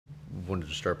wanted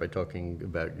to start by talking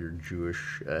about your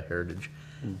Jewish heritage.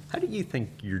 How do you think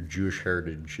your Jewish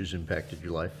heritage has impacted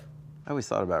your life? I always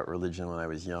thought about religion when I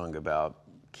was young, about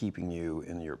keeping you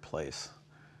in your place.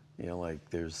 You know, like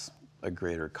there's a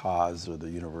greater cause or the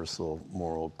universal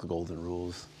moral golden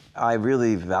rules. I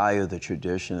really value the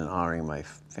tradition and honoring my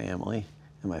family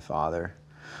and my father.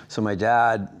 So my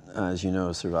dad, as you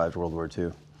know, survived World War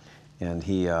II, and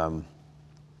he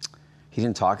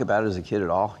didn't talk about it as a kid at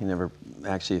all. He never,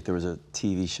 actually, if there was a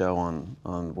TV show on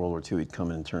World War II, he'd come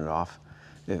in and turn it off.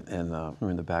 And we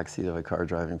were in the back seat of a car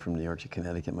driving from New York to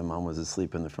Connecticut. My mom was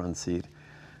asleep in the front seat.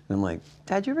 And I'm like,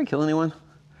 Dad, you ever kill anyone?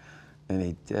 And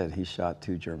he did. He shot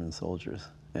 2 German soldiers.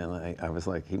 And I was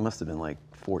like, he must have been like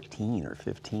 14 or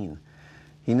 15.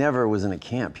 He never was in a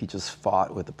camp. He just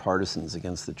fought with the partisans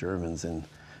against the Germans. And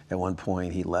at one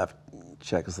point, he left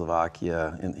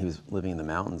Czechoslovakia, and he was living in the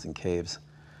mountains in caves.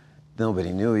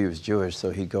 Nobody knew he was Jewish, so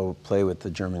he'd go play with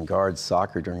the German guards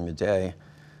soccer during the day.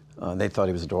 They thought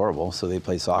he was adorable, so they'd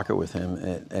play soccer with him,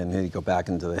 and then he'd go back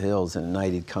into the hills, and at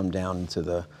night he'd come down into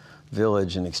the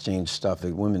village and exchange stuff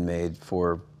that women made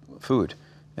for food.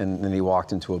 And then he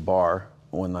walked into a bar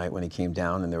one night when he came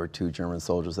down, and there were 2 German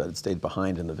soldiers that had stayed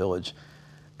behind in the village,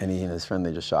 and he and his friend,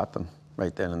 they just shot them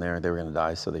right then and there. They were going to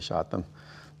die, so they shot them.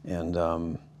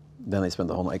 And then they spent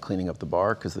the whole night cleaning up the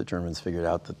bar, because the Germans figured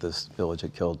out that this village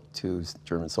had killed 2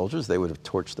 German soldiers. They would have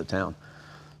torched the town.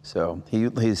 So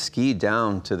he skied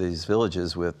down to these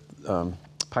villages with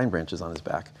pine branches on his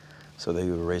back, so they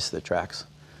would erase the tracks.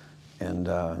 And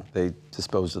they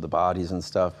disposed of the bodies and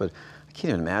stuff, but I can't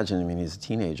even imagine. I mean, he's a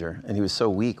teenager, and he was so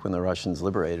weak when the Russians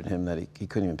liberated him that he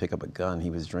couldn't even pick up a gun. He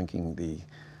was drinking the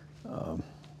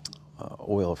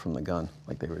oil from the gun,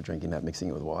 like they were drinking that, mixing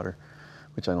it with water,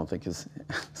 which I don't think is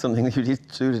something that you'd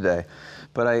do today.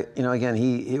 But again,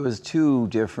 it was 2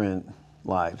 different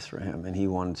lives for him, and he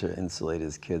wanted to insulate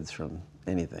his kids from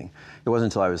anything. It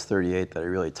wasn't until I was 38 that I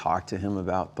really talked to him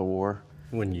about the war.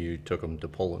 When you took him to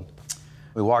Poland?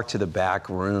 We walked to the back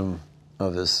room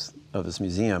of this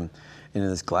museum, and in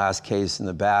this glass case in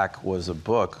the back was a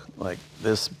book like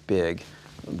this big,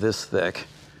 this thick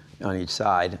on each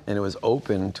side, and it was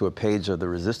open to a page of the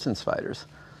resistance fighters.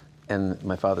 And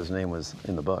my father's name was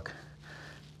in the book.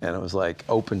 And it was like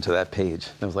open to that page.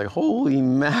 And I was like, holy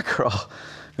mackerel.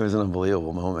 It was an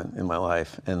unbelievable moment in my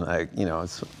life. And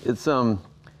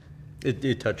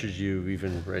it touches you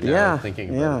even right now,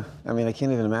 thinking about it. I mean, I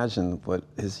can't even imagine what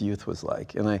his youth was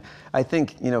like. And I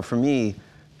think, for me,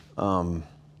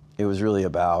 it was really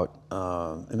about,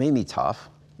 it made me tough,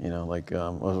 my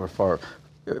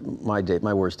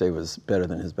worst day was better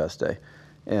than his best day.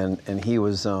 And he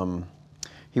was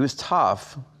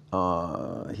tough.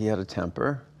 He had a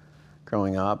temper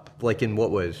growing up. Like in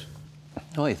what ways?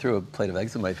 Well, he threw a plate of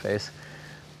eggs in my face.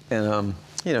 And,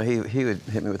 he would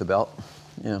hit me with a belt,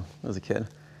 as a kid.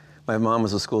 My mom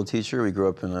was a school teacher. We grew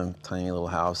up in a tiny little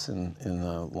house in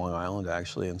Long Island,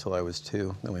 actually, until I was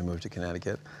 2. Then we moved to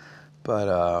Connecticut.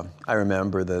 But I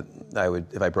remember that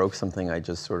if I broke something, I'd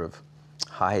just sort of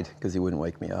hide, because he wouldn't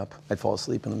wake me up. I'd fall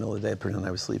asleep in the middle of the day, pretend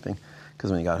I was sleeping,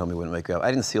 because when he got home, he wouldn't wake me up.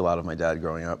 I didn't see a lot of my dad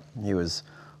growing up. He was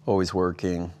always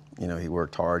working. He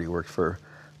worked hard. He worked for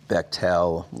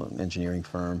Bechtel, an engineering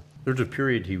firm. There was a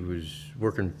period he was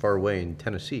working far away in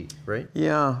Tennessee, right?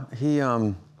 Yeah,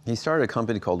 he started a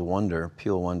company called Wonder,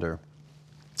 Peel Wonder.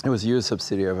 It was a U.S.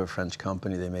 subsidiary of a French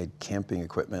company. They made camping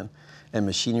equipment and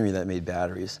machinery that made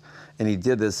batteries. And he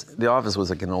did this. The office was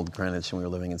like an old Greenwich, and we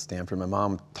were living in Stamford. My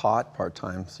mom taught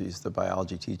part-time. She's the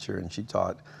biology teacher, and she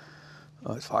taught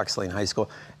at Fox Lane High School.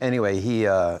 Anyway,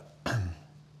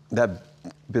 that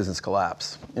business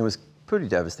collapsed. It was pretty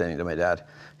devastating to my dad,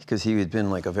 because he had been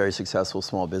like a very successful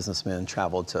small businessman,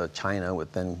 traveled to China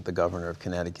with then the governor of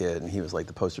Connecticut, and he was like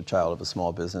the poster child of a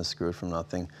small business, grew from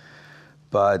nothing.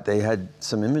 But they had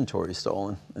some inventory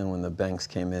stolen, and when the banks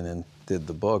came in and did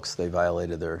the books, they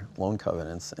violated their loan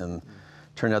covenants, and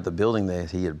turned out the building that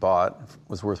he had bought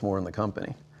was worth more than the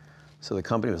company. So the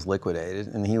company was liquidated,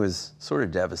 and he was sort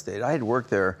of devastated. I had worked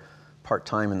there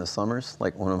part-time in the summers.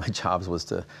 Like, one of my jobs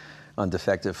was on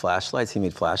defective flashlights. He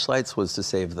made flashlights, was to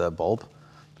save the bulb.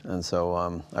 And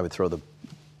so I would throw the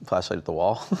flashlight at the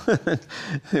wall.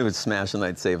 It would smash, and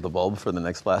I'd save the bulb for the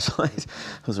next flashlight.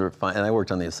 Those were fun. And I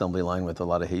worked on the assembly line with a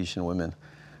lot of Haitian women.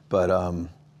 But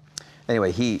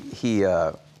anyway, he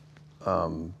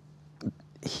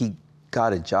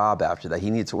got a job after that.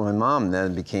 When my mom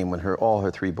then when all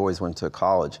her 3 boys went to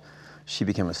college, she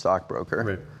became a stockbroker.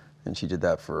 Right. And she did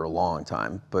that for a long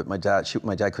time. But my dad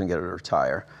couldn't get her to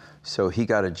retire. So he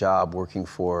got a job working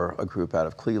for a group out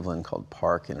of Cleveland called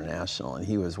Park International, and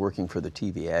he was working for the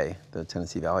TVA, the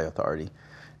Tennessee Valley Authority.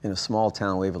 in a small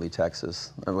town, Waverly,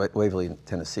 Texas, Waverly,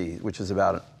 Tennessee, which is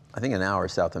about, I think, an hour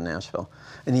south of Nashville.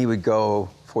 And he would go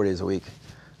 4 days a week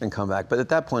and come back. But at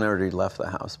that point, I already left the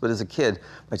house. But as a kid,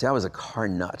 my dad was a car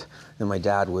nut. And my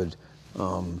dad would,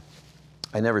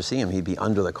 I never see him. He'd be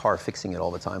under the car fixing it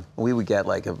all the time. We would get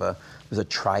like, it was a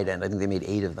Trident. I think they made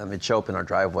 8 of them. It'd show up in our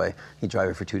driveway. He'd drive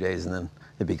it for 2 days and then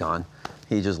it'd be gone.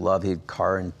 He just loved, he'd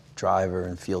car and driver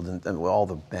and field and all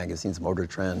the magazines, Motor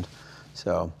Trend.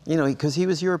 So, you know, because he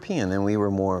was European and we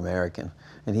were more American.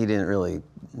 And he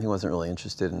wasn't really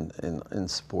interested in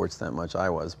sports that much. I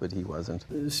was, but he wasn't.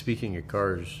 Speaking of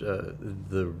cars,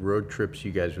 the road trips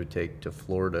you guys would take to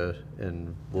Florida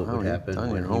and what would happen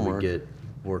when he would get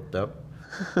worked up?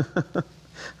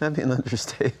 That'd be an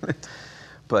understatement.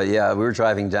 But yeah, we were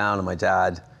driving down and my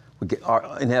dad would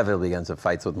inevitably get into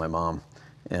fights with my mom.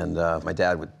 And my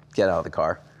dad would get out of the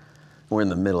car. We're in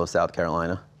the middle of South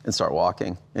Carolina and start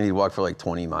walking. And he'd walk for like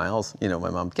 20 miles. You know, my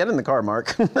mom, get in the car,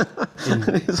 Mark.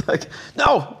 And he's like,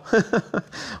 no.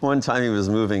 One time he was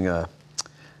moving,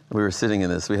 we were sitting in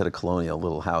this, we had a colonial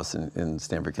little house in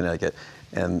Stamford, Connecticut.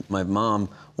 And my mom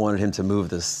wanted him to move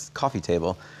this coffee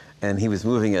table. And he was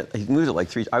moving it, he moved it like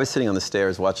 3, I was sitting on the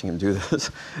stairs watching him do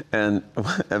this. And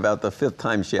about the 5th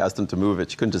time she asked him to move it,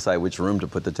 she couldn't decide which room to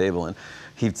put the table in.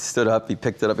 He stood up, he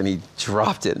picked it up and he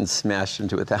dropped it and smashed it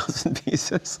into 1,000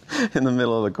 pieces in the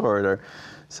middle of the corridor.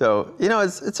 So, you know,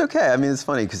 it's okay. I mean, it's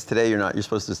funny because today you're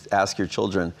supposed to ask your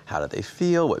children, how did they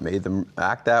feel? What made them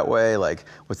act that way? Like,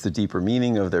 what's the deeper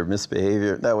meaning of their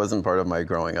misbehavior? That wasn't part of my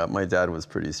growing up. My dad was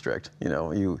pretty strict. You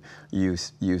know, you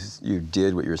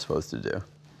did what you were supposed to do.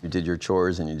 You did your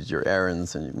chores and you did your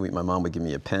errands, and my mom would give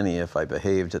me a penny if I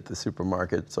behaved at the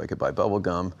supermarket so I could buy bubble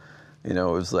gum. You know,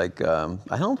 it was like,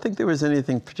 I don't think there was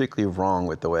anything particularly wrong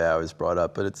with the way I was brought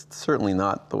up, but it's certainly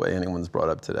not the way anyone's brought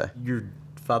up today. Your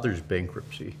father's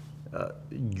bankruptcy,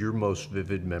 your most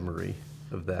vivid memory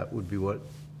of that would be what?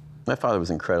 My father was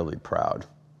incredibly proud,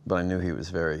 but I knew he was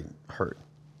very hurt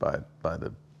by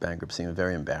the bankruptcy and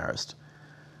very embarrassed.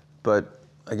 But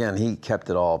again, he kept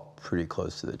it all pretty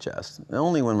close to the chest. And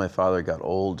only when my father got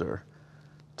older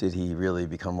did he really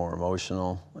become more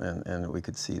emotional, and we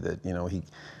could see that, you know,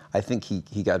 I think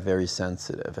he got very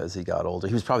sensitive as he got older.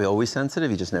 He was probably always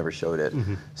sensitive, he just never showed it.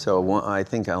 Mm-hmm. So I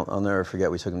think I'll never forget,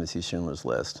 we took him to see Schindler's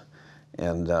List.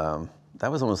 And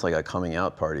that was almost like a coming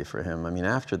out party for him. I mean,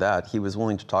 after that, he was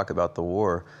willing to talk about the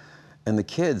war. And the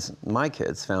kids, my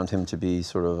kids, found him to be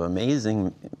sort of an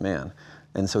amazing man.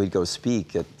 And so he'd go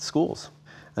speak at schools.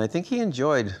 And I think he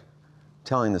enjoyed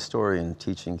telling the story and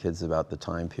teaching kids about the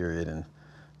time period. And,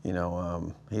 you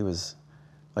know, he was,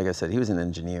 like I said, he was an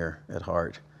engineer at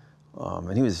heart.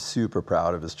 And he was super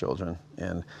proud of his children.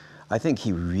 And I think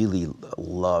he really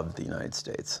loved the United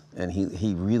States. And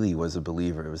he really was a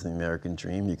believer. It was the American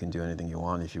dream. You can do anything you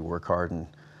want if you work hard. And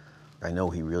I know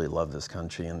he really loved this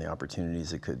country and the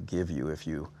opportunities it could give you if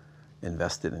you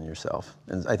invested in yourself.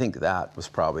 And I think that was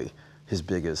probably his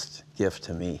biggest gift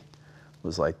to me.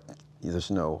 Was like,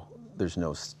 there's no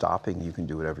stopping. You can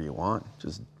do whatever you want,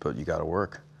 but you got to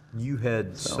work. You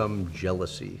had some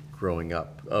jealousy growing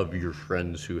up of your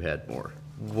friends who had more.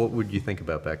 What would you think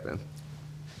about back then?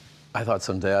 I thought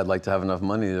someday I'd like to have enough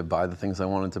money to buy the things I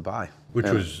wanted to buy. Which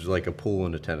was like a pool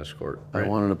and a tennis court, right? I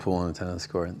wanted a pool and a tennis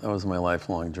court. That was my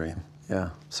lifelong dream. Yeah.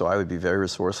 So I would be very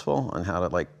resourceful on how to,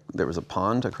 like, there was a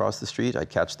pond across the street. I'd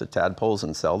catch the tadpoles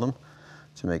and sell them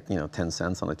to make, 10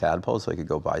 cents on a tadpole so I could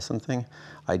go buy something.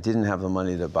 I didn't have the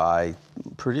money to buy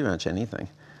pretty much anything.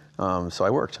 So I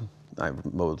worked. I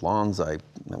mowed lawns.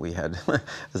 We had,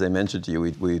 as I mentioned to you,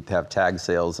 we'd have tag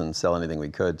sales and sell anything we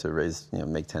could to raise,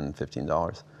 make $10,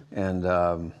 $15. And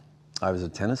I was a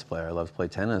tennis player. I loved to play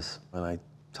tennis. And I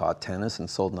taught tennis and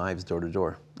sold knives door to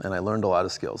door. And I learned a lot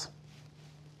of skills.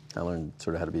 I learned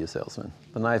sort of how to be a salesman.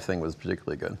 The knife thing was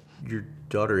particularly good. Your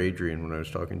daughter, Adrienne, when I was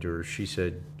talking to her, she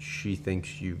said she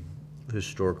thinks you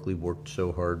historically worked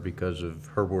so hard because of,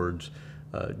 her words,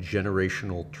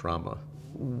 generational trauma.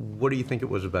 What do you think it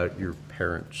was about your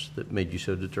parents that made you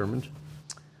so determined?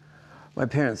 My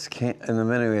parents in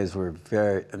many ways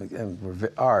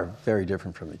are very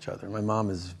different from each other. My mom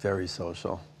is very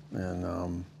social,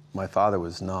 and my father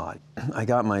was not. I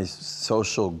got my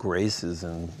social graces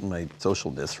and my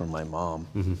socialness from my mom,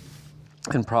 mm-hmm.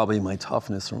 and probably my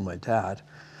toughness from my dad.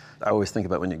 I always think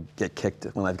about when you get kicked,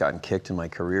 when I've gotten kicked in my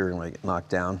career and when I get knocked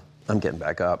down, I'm getting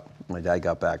back up. My dad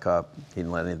got back up. He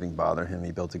didn't let anything bother him.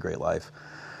 He built a great life.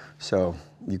 So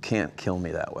you can't kill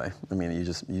me that way. I mean, you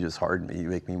just harden me. You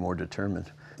make me more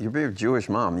determined. You're a Jewish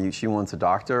mom. She wants a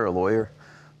doctor, a lawyer.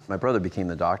 My brother became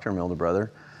the doctor, my older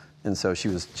brother. And so she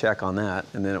was check on that.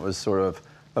 And then it was sort of,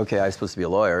 okay, I was supposed to be a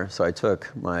lawyer. So I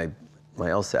took my my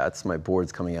LSATs, my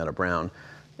boards coming out of Brown.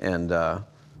 And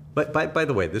But by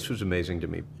the way, this was amazing to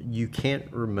me. You can't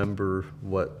remember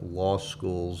what law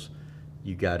schools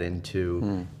you got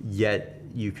into, yet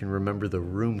you can remember the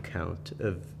room count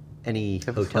of any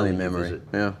hotel you visit.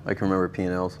 Yeah, I can remember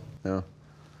P&Ls. Yeah.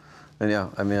 And yeah,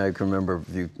 I mean, I can remember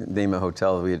if you name a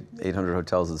hotel, we had 800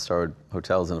 hotels at Starwood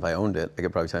Hotels, and if I owned it, I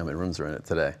could probably tell you how many rooms are in it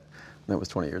today. And that was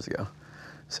 20 years ago.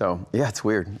 So yeah, it's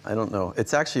weird. I don't know.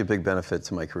 It's actually a big benefit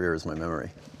to my career is my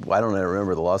memory. Why don't I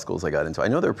remember the law schools I got into? I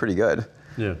know they're pretty good.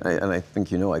 Yeah. And I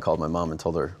think I called my mom and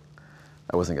told her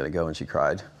I wasn't going to go, and she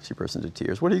cried. She burst into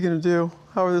tears. What are you going to do?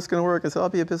 How is this going to work? I said, I'll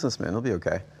be a businessman. It'll be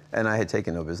okay. And I had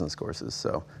taken no business courses,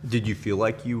 so. Did you feel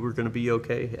like you were going to be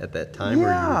okay at that time, or you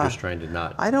were just trying to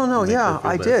not? I don't know. make her Yeah,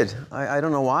 feel I bad? did. I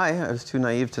don't know why. I was too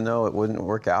naive to know it wouldn't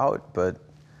work out, but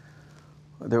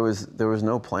there was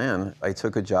no plan. I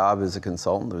took a job as a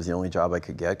consultant. It was the only job I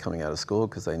could get coming out of school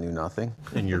because I knew nothing.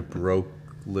 And you're broke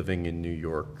living in New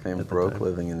York. I'm broke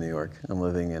living in New York. I'm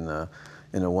living in a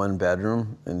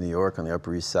one-bedroom in New York on the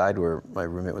Upper East Side where my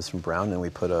roommate was from Brown, and we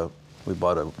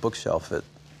bought a bookshelf at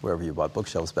wherever you bought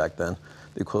bookshelves back then,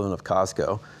 the equivalent of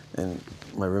Costco. And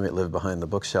my roommate lived behind the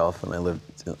bookshelf, and I lived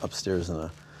upstairs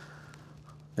in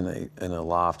a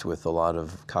loft with a lot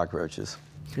of cockroaches.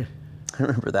 I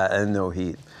remember that, and no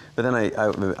heat. But then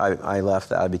I left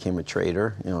that. I became a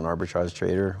trader, an arbitrage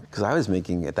trader, because I was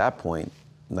making at that point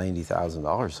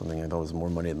 $90,000 something. I thought it was more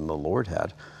money than the Lord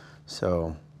had.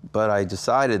 So, but I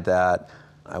decided that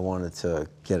I wanted to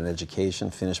get an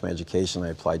education, finish my education. I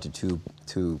applied to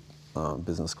two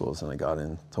business schools, and I got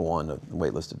into one,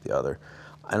 waitlisted the other.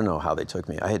 I don't know how they took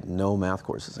me. I had no math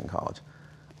courses in college.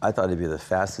 I thought I'd be the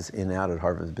fastest in and out at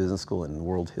Harvard Business School in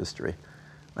world history.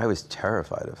 I was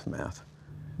terrified of math.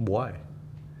 Why?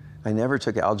 I never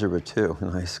took Algebra 2 in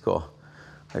high school.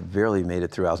 I barely made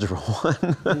it through Algebra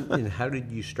 1. And how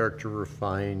did you start to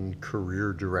refine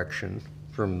career direction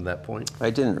from that point? I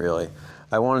didn't really.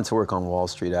 I wanted to work on Wall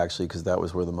Street, actually, because that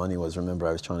was where the money was. Remember,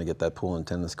 I was trying to get that pool and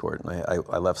tennis court, and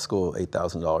I left school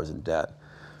 $8,000 in debt.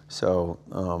 So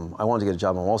I wanted to get a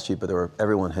job on Wall Street, but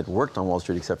everyone had worked on Wall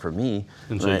Street except for me.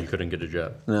 And so you couldn't get a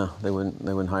job? No, they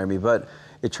wouldn't hire me. But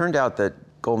it turned out that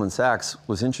Goldman Sachs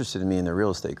was interested in me in their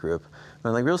real estate group. And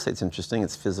I'm like, real estate's interesting,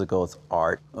 it's physical, it's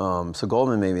art. So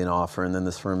Goldman made me an offer, and then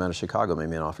this firm out of Chicago made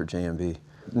me an offer, JMB.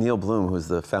 Neil Bloom, who was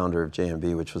the founder of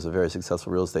JMB, which was a very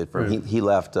successful real estate firm, Right. he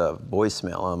left a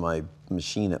voicemail on my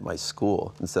machine at my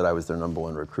school and said I was their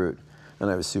 #1 recruit. And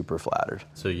I was super flattered.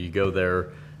 So you go there,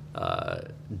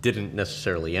 didn't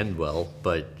necessarily end well,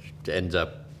 but ends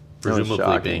up presumably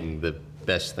shocking. being the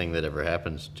best thing that ever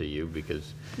happens to you,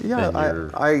 because Yeah, then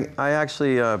you're... I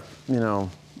actually, I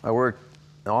worked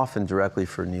often directly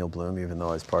for Neil Bloom, even though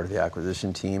I was part of the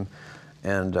acquisition team.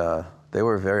 And they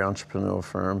were a very entrepreneurial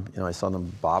firm. I saw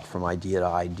them bop from idea to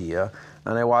idea.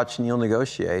 And I watched Neil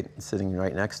negotiate, sitting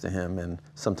right next to him, and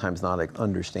sometimes not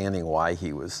understanding why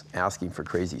he was asking for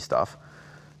crazy stuff.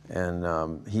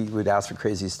 And he would ask for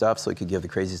crazy stuff so he could give the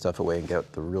crazy stuff away and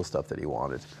get the real stuff that he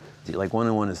wanted. Like 1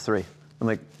 and 1 is 3. I'm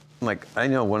like, I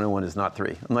know 1 and 1 is not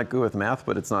 3. I'm not good with math,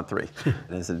 but it's not 3.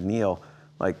 And I said, Neil,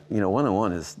 1 and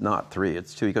 1 is not 3,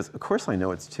 it's 2. He goes, of course I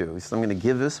know it's 2. He said, I'm going to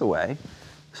give this away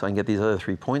so I can get these other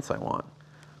 3 points I want.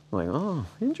 I'm like, oh,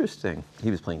 interesting.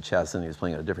 He was playing chess, and he was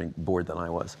playing on a different board than I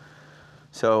was.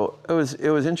 So it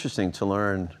was interesting to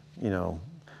learn,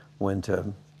 when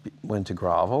to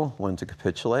grovel, when to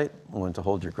capitulate, when to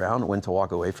hold your ground, when to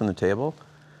walk away from the table.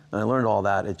 And I learned all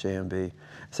that at JMB.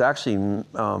 So actually,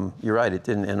 you're right, it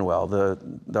didn't end well. The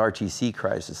RTC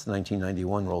crisis,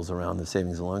 1991, rolls around, the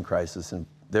savings and loan crisis, and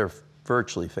they're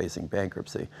virtually facing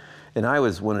bankruptcy. And I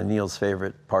was one of Neil's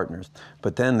favorite partners.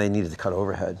 But then they needed to cut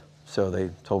overhead, so they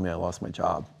told me I lost my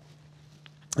job.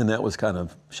 And that was kind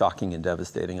of shocking and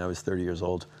devastating. I was 30 years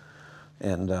old,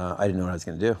 and I didn't know what I was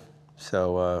going to do.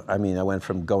 So, I went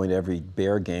from going to every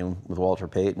Bear game with Walter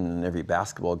Payton and every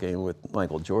basketball game with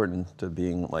Michael Jordan to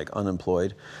being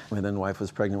unemployed. And then wife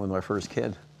was pregnant with my first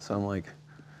kid. So I'm like,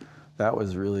 that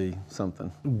was really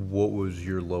something. What was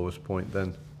your lowest point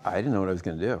then? I didn't know what I was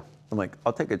going to do. I'm like,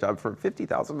 I'll take a job for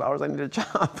 $50,000. I need a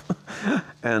job.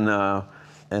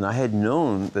 And I had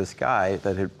known this guy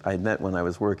that I met when I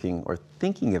was working or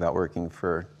thinking about working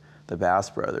for the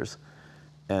Bass Brothers.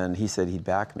 And he said he'd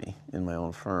back me in my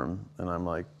own firm. And I'm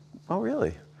like, oh,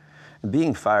 really? And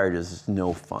being fired is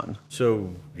no fun.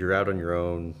 So you're out on your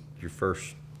own. Your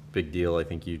first big deal, I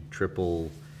think you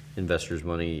triple investors'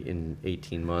 money in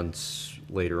 18 months.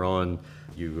 Later on,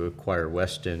 you acquire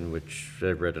Weston, which I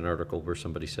read an article where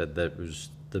somebody said that was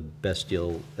the best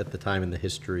deal at the time in the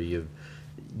history of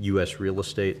U.S. real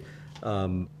estate.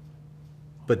 But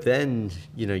But then,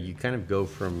 you kind of go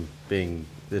from being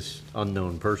this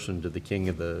unknown person to the king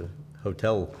of the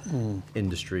hotel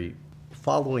industry.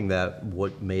 Following that,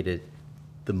 what made it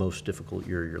the most difficult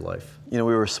year of your life? We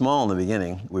were small in the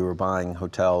beginning. We were buying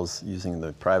hotels using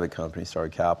the private company,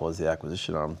 Starwood Capital, as the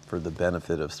acquisition arm for the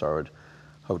benefit of Starwood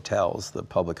Hotels, the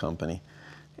public company.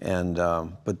 And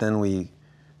but then we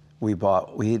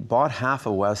had bought half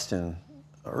of Westin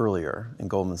earlier, and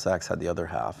Goldman Sachs had the other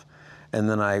half. And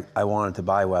then I wanted to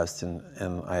buy Westin,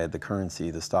 and I had the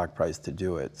currency, the stock price to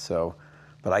do it.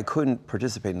 But I couldn't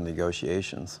participate in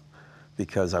negotiations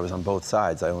because I was on both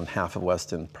sides. I owned half of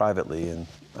Westin privately, and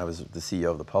I was the CEO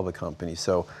of the public company.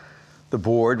 So the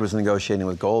board was negotiating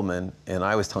with Goldman, and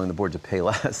I was telling the board to pay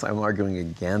less. I'm arguing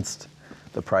against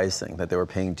the pricing, that they were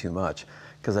paying too much.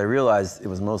 Because I realized it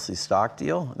was mostly stock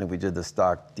deal, and if we did the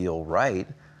stock deal right,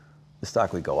 the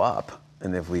stock would go up.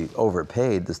 And if we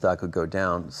overpaid, the stock would go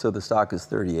down. So the stock is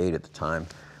 38 at the time.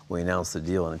 We announced the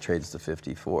deal, and it trades to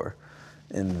 54.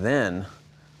 And then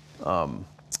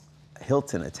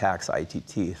Hilton attacks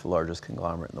ITT, the largest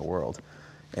conglomerate in the world.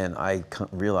 And I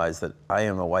realized that I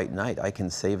am a white knight. I can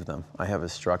save them. I have a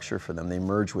structure for them. They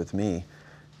merge with me,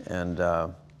 and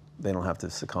they don't have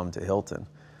to succumb to Hilton.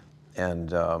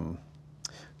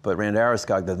 But Rand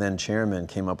Areskog, the then chairman,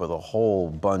 came up with a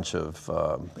whole bunch of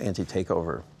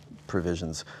anti-takeover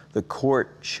provisions. The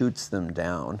court shoots them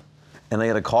down. And I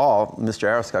get a call, Mr.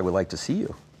 Areskog would like to see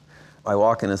you. I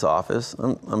walk in his office.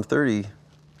 I'm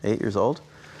 38 years old.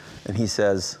 And he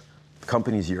says, the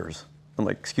company's yours. I'm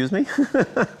like, excuse me?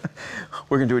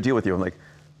 We're going to do a deal with you. I'm like,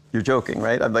 you're joking,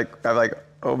 right? I'm like,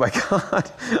 oh my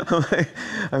God.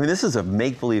 This is a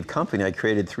make-believe company I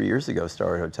created 3 years ago,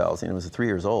 Starwood Hotels. It was 3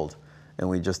 years old. And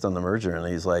we just done the merger. And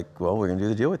he's like, well, we're going to do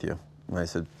the deal with you. And I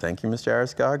said, thank you, Mr.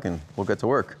 Areskog, and we'll get to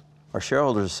work. Our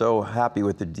shareholders are so happy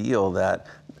with the deal that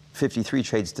 53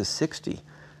 trades to 60.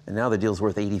 And now the deal's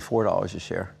worth $84 a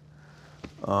share.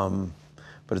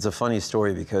 But it's a funny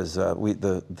story because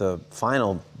the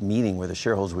final meeting where the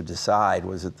shareholders would decide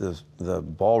was at the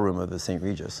ballroom of the St.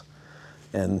 Regis.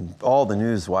 And all the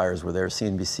news wires were there,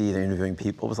 CNBC, they're interviewing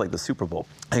people. It was like the Super Bowl.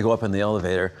 I go up in the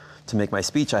elevator to make my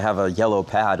speech. I have a yellow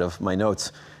pad of my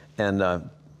notes. And the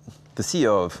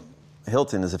CEO of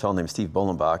Hilton is a fellow named Steve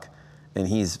Bollenbach, and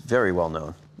he's very well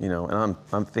known, and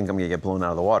I think I'm gonna get blown out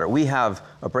of the water. We have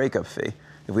a breakup fee.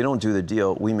 If we don't do the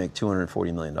deal, we make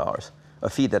 $240 million. A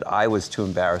fee that I was too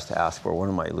embarrassed to ask for. One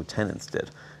of my lieutenants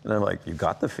did. And I'm like, you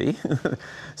got the fee?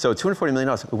 So $240 million,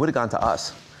 it would have gone to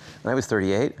us. And I was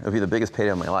 38, it would be the biggest payday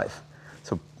of my life.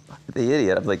 So the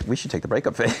idiot, I'm like, we should take the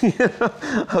breakup fee.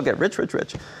 I'll get rich.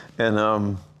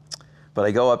 And, but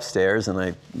I go upstairs and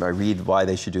I read why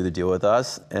they should do the deal with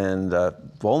us. And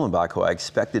Bollenbach, who I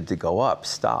expected to go up,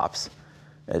 stops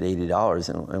at $80.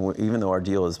 And even though our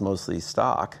deal is mostly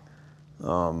stock,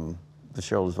 the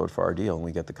shareholders vote for our deal and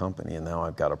we get the company. And now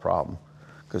I've got a problem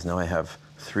because now I have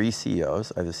 3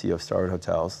 CEOs. I have the CEO of Starwood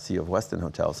Hotels, CEO of Westin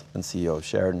Hotels, and CEO of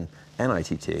Sheraton and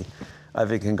ITT. I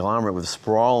have a conglomerate with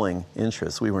sprawling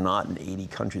interests. We were not in 80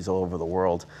 countries all over the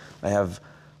world. I have,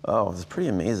 it's a pretty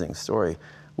amazing story.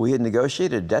 We had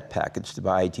negotiated a debt package to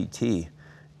buy ITT,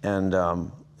 and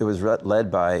it was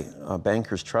led by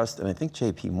Bankers Trust and I think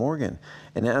J.P. Morgan.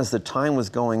 And as the time was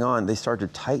going on, they started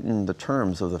to tighten the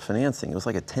terms of the financing. It was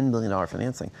like a $10 billion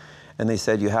financing. And they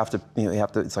said, you have to,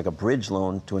 it's like a bridge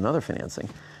loan to another financing.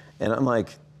 And I'm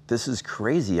like, this is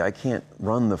crazy. I can't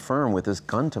run the firm with this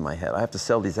gun to my head. I have to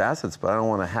sell these assets, but I don't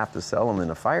want to have to sell them in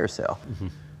a fire sale. Mm-hmm.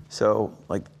 So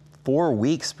like 4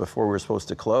 weeks before we were supposed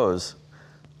to close,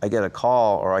 I get a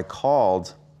call, or I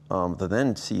called the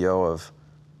then CEO of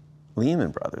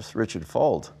Lehman Brothers, Richard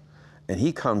Fuld, and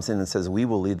he comes in and says, we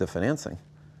will lead the financing.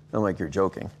 And I'm like, you're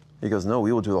joking. He goes, no,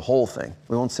 we will do the whole thing.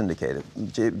 We won't syndicate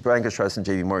it. Bankers Trust and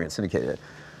J.P. Morgan syndicated it.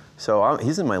 So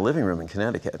he's in my living room in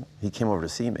Connecticut. He came over to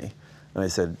see me. And I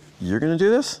said, you're going to do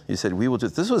this? He said, we will do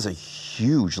this. This was a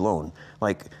huge loan,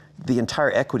 like the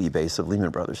entire equity base of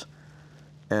Lehman Brothers.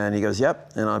 And he goes,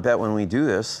 yep, and I bet when we do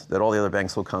this, that all the other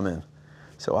banks will come in.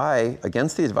 So I,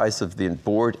 against the advice of the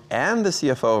board and the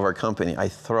CFO of our company, I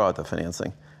throw out the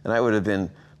financing. And I would have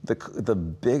been the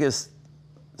biggest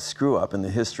screw up in the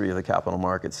history of the capital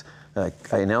markets. I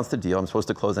announced the deal. I'm supposed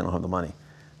to close. I don't have the money.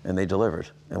 And they delivered.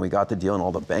 And we got the deal, and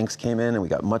all the banks came in, and we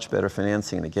got much better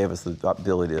financing, and it gave us the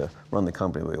ability to run the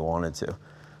company we wanted to.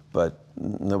 But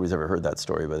nobody's ever heard that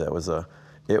story, but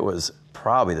it was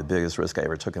probably the biggest risk I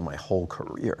ever took in my whole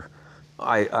career.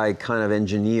 I kind of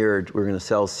engineered, we're going to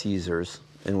sell Caesars,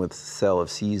 and with the sale of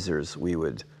Caesars, we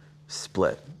would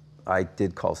split. I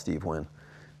did call Steve Wynn,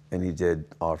 and he did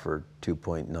offer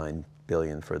 $2.9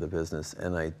 billion for the business,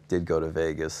 and I did go to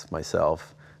Vegas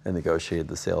myself and negotiated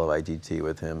the sale of ITT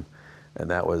with him. And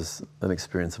that was an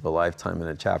experience of a lifetime and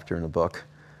a chapter in a book.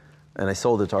 And I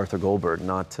sold it to Arthur Goldberg,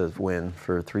 not to Wynn,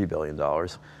 for $3 billion.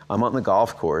 I'm on the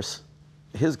golf course,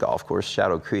 his golf course,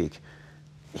 Shadow Creek.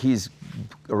 He's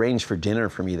arranged for dinner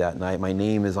for me that night. My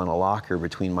name is on a locker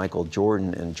between Michael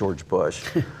Jordan and George Bush.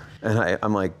 And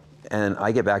I'm like, and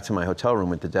I get back to my hotel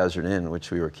room at the Desert Inn,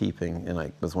 which we were keeping, and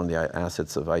it was one of the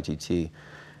assets of ITT.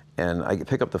 And I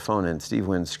pick up the phone, and Steve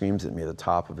Wynn screams at me at the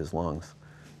top of his lungs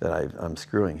that I'm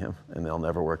screwing him, and they'll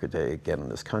never work a day again in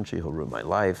this country. He'll ruin my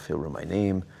life. He'll ruin my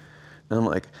name. And I'm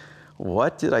like,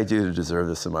 what did I do to deserve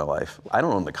this in my life? I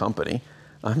don't own the company.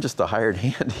 I'm just a hired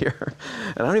hand here,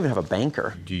 and I don't even have a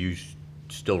banker. Do you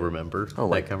still remember that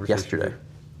like conversation? Yesterday.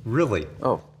 Really?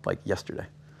 Oh, like yesterday.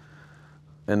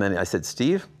 And then I said,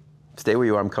 Steve, stay where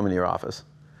you are. I'm coming to your office.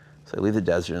 So I leave the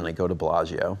Desert and I go to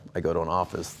Bellagio. I go to an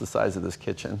office the size of this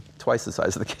kitchen, twice the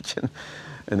size of the kitchen,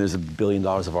 and there's $1 billion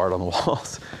of art on the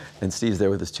walls. And Steve's there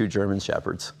with his 2 German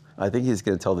shepherds. I think he's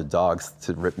going to tell the dogs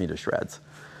to rip me to shreds.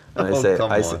 And I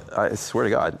swear to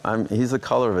God, he's the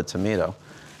color of a tomato.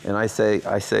 And I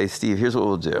say, Steve, here's what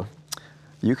we'll do.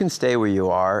 You can stay where you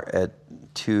are at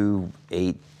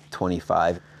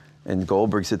 2.825, and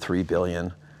Goldberg's at $3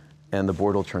 billion, and the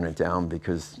board will turn it down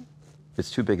because it's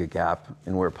too big a gap,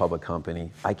 and we're a public company.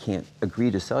 I can't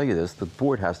agree to sell you this. The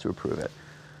board has to approve it.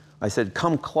 I said,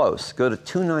 come close. Go to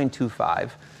 2.925.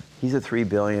 He's at $3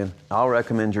 billion. I'll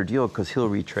recommend your deal because he'll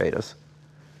retrade us.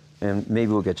 And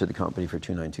maybe we'll get you the company for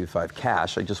 2.925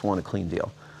 cash. I just want a clean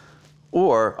deal.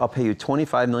 Or I'll pay you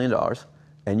 $25 million,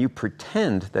 and you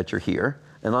pretend that you're here,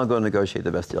 and I'll go negotiate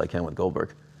the best deal I can with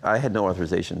Goldberg. I had no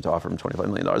authorization to offer him $25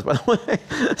 million, by the way.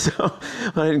 So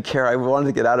I didn't care. I wanted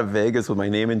to get out of Vegas with my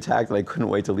name intact, and I couldn't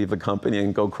wait to leave the company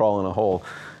and go crawl in a hole.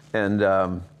 And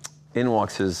in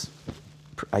walks his,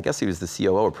 I guess he was the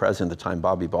COO or president at the time,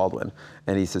 Bobby Baldwin.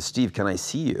 And he says, Steve, can I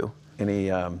see you? And he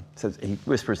says, he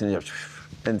whispers in the ear,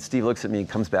 and Steve looks at me,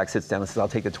 comes back, sits down, and says, I'll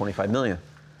take the $25 million.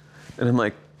 And I'm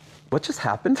like, what just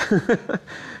happened?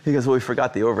 He goes, well, we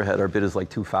forgot the overhead. Our bid is like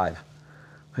 2.5.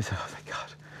 I said, oh, thank God.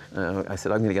 I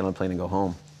said, I'm going to get on a plane and go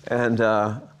home. And,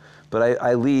 but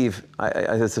I leave.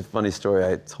 It's a funny story.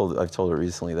 I've told it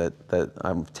recently that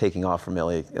I'm taking off from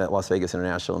Las Vegas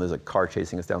International, and there's a car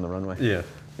chasing us down the runway. Yeah.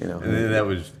 You know. And that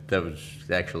was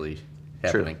actually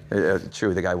happening.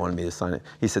 True. The guy wanted me to sign it.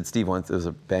 He said, Steve once, there was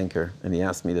a banker, and he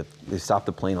asked me they stopped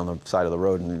the plane on the side of the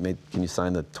road, and can you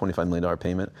sign the $25 million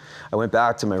payment? I went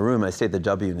back to my room. I stayed at the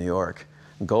W in New York.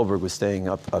 Goldberg was staying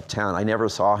uptown. I never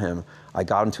saw him. I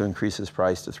got him to increase his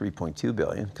price to $3.2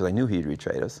 billion because I knew he'd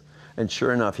retrade us. And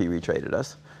sure enough, he retraded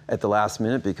us at the last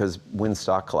minute because Wynn's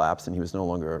stock collapsed and he was no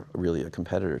longer really a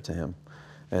competitor to him.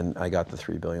 And I got the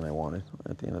 $3 billion I wanted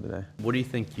at the end of the day. What do you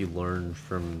think you learned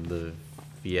from the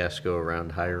fiasco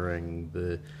around hiring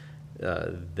the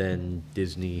then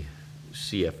Disney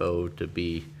CFO to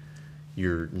be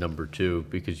your number 2?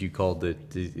 Because you called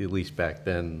it, at least back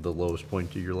then, the lowest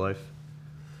point of your life?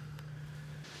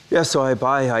 Yeah, so I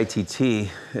buy ITT,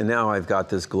 and now I've got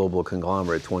this global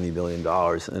conglomerate, $20 billion,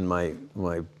 and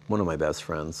one of my best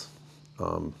friends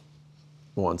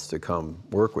wants to come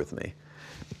work with me.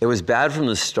 It was bad from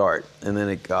the start, and then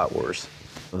it got worse.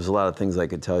 There's a lot of things I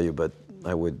could tell you, but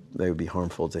they would be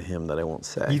harmful to him that I won't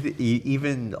say.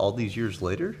 Even all these years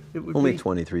later? It would Only be?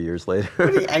 23 years later.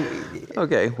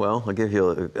 Okay, well, I'll give you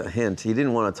a hint. He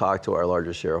didn't want to talk to our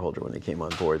largest shareholder when he came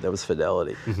on board. That was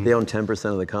Fidelity. Mm-hmm. They owned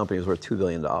 10% of the company. It was worth $2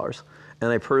 billion.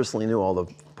 And I personally knew all the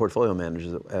portfolio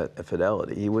managers at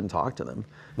Fidelity. He wouldn't talk to them.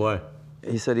 Why?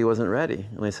 He said he wasn't ready.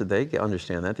 And I said, they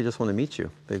understand that. They just want to meet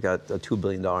you. They've got a $2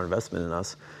 billion investment in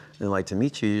us. And they'd like to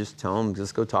meet you. You just tell them,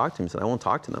 just go talk to him. He said, I won't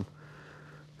talk to them.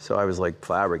 So I was like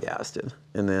flabbergasted.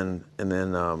 And then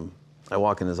I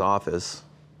walk in his office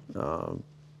a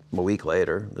week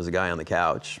later. There's a guy on the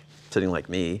couch sitting like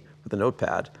me with a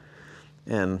notepad.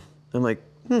 And I'm like,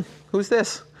 who's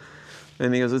this?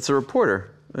 And he goes, it's a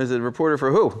reporter. I said, reporter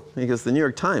for who? He goes, the New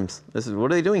York Times. I said,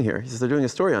 what are they doing here? He says, they're doing a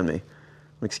story on me. I'm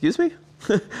like, excuse me?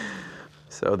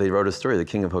 So they wrote a story, The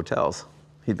King of Hotels.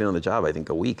 He'd been on the job, I think,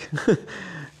 a week.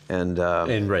 And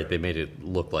right, they made it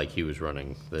look like he was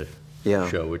running the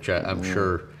show, which I'm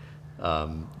sure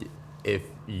if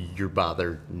you're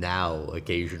bothered now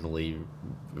occasionally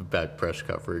about press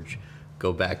coverage,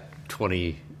 go back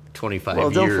 25 years.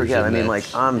 Well, don't forget, I mean, like,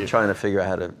 I'm trying to figure out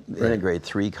how to integrate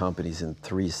 3 companies in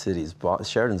 3 cities.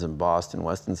 Sheraton's in Boston,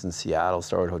 Westin's in Seattle,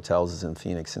 Starwood Hotels is in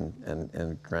Phoenix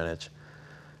and Greenwich,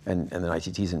 and then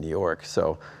ITT's in New York.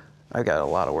 So I've got a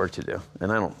lot of work to do,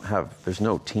 and there's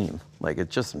no team. Like,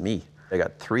 it's just me. I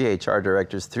got 3 HR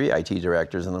directors, 3 IT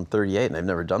directors, and I'm 38, and I've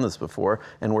never done this before,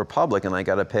 and we're public, and I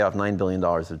got to pay off $9 billion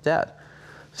of debt.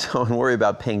 So and worry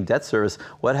about paying debt service.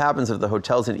 What happens if the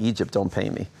hotels in Egypt don't pay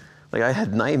me? Like, I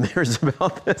had nightmares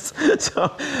about this.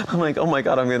 So I'm like, oh my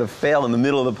God, I'm gonna fail in the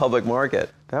middle of the public market.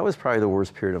 That was probably the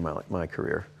worst period of my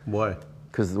career. Why?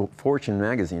 Because Fortune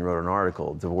magazine wrote an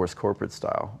article, Divorce Corporate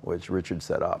Style, which Richard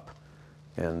set up.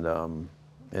 And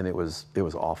it was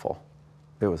awful.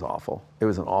 It was awful. It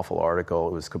was an awful article.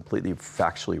 It was completely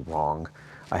factually wrong.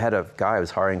 I had a guy I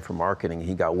was hiring for marketing.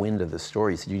 He got wind of this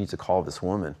story. He said, you need to call this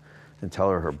woman and tell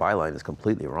her byline is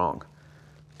completely wrong.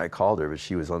 I called her, but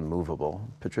she was unmovable.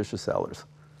 Patricia Sellers.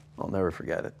 I'll never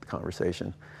forget it, the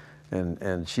conversation.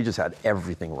 And she just had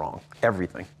everything wrong,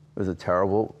 everything. It was a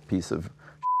terrible piece of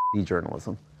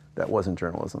journalism that wasn't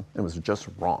journalism. It was just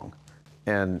wrong.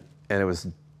 And it was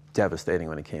devastating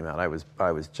when it came out. I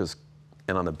was just,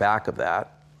 and on the back of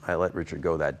that, I let Richard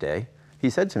go that day. He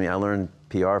said to me, I learned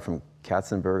PR from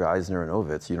Katzenberg, Eisner, and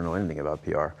Ovitz. You don't know anything about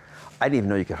PR. I didn't even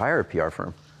know you could hire a PR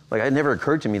firm. Like, it never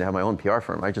occurred to me to have my own PR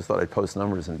firm. I just thought I'd post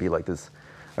numbers and be like this.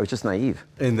 I was just naive.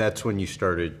 And that's when you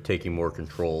started taking more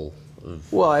control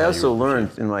of. Well, I also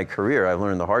learned in my career, I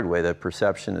learned the hard way that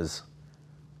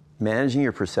managing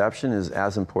your perception is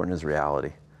as important as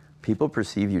reality. People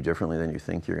perceive you differently than you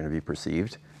think you're going to be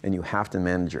perceived, and you have to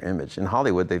manage your image. In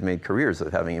Hollywood, they've made careers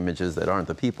of having images that aren't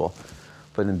the people.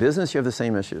 But in business, you have the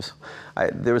same issues.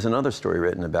 There was another story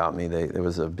written about me. There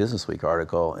was a Business Week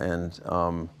article,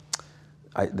 and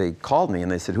they called me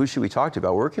and they said, who should we talk to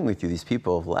about working with you? These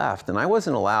people have left. And I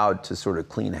wasn't allowed to sort of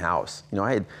clean house. You know,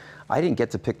 I didn't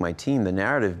get to pick my team. The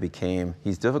narrative became,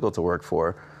 he's difficult to work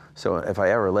for. So if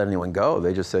I ever let anyone go,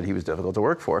 they just said he was difficult to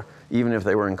work for, even if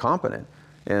they were incompetent.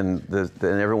 And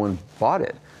then everyone bought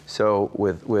it. So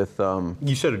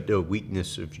You said a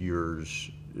weakness of yours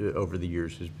over the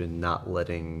years has been not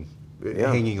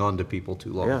hanging on to people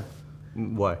too long. Yeah.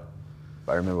 Why?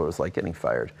 I remember what it was like getting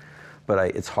fired.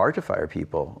 But it's hard to fire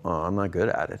people. I'm not good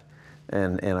at it.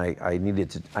 And I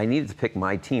needed to pick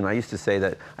my team. I used to say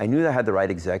that I knew that I had the right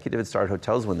executive at Starwood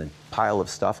Hotels when the pile of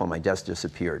stuff on my desk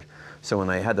disappeared. So when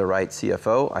I had the right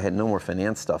CFO, I had no more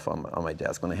finance stuff on my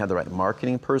desk. When I had the right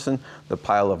marketing person, the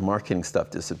pile of marketing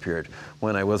stuff disappeared.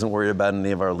 When I wasn't worried about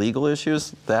any of our legal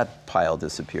issues, that pile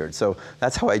disappeared. So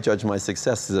that's how I judge my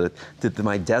success, did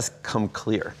my desk come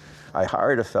clear? I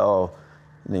hired a fellow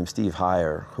named Steve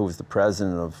Wynn, who was the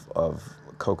president of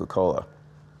Coca-Cola.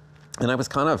 And I was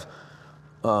kind of,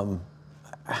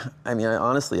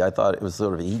 honestly, I thought it was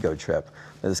sort of an ego trip.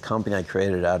 This company I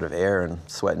created out of air and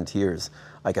sweat and tears,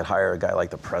 I could hire a guy like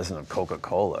the president of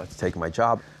Coca-Cola to take my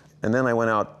job. And then I went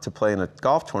out to play in a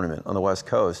golf tournament on the West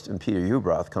Coast, and Peter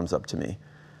Ubroth comes up to me,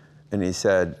 and he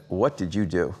said, what did you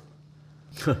do?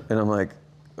 And I'm like,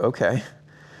 okay.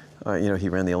 He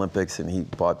ran the Olympics, and he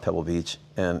bought Pebble Beach,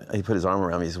 and he put his arm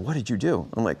around me. He said, what did you do?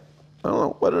 I'm like, I don't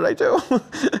know, what did I do?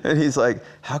 And he's like,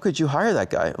 how could you hire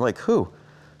that guy? I'm like, who?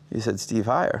 He said, Steve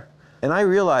Wynn. And I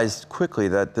realized quickly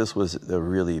that this was a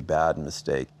really bad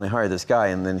mistake. I hired this guy,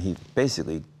 and then he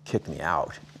basically kicked me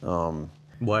out.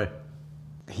 Why?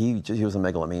 He was a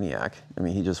megalomaniac. I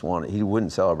mean, he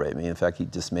wouldn't celebrate me. In fact, he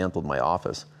dismantled my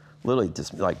office, literally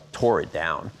just tore it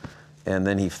down. And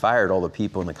then he fired all the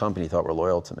people in the company he thought were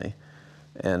loyal to me.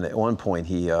 And at one point,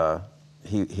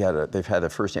 they've had their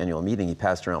first annual meeting. He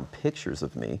passed around pictures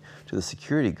of me to the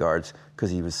security guards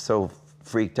because he was so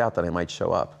freaked out that I might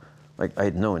show up. Like, I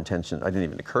had no intention. It didn't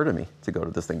even occur to me to go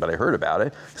to this thing, but I heard about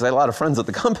it because I had a lot of friends at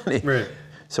the company. Right.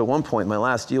 So at one point, my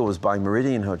last deal was buying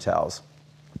Meridian Hotels.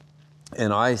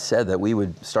 And I said that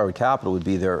Starwood Capital would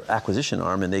be their acquisition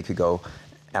arm, and they could go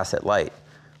asset light.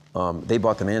 They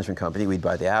bought the management company, we'd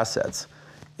buy the assets.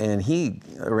 And he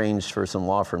arranged for some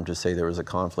law firm to say there was a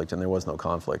conflict, and there was no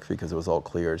conflict because it was all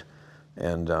cleared.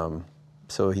 And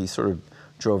so he sort of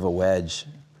drove a wedge,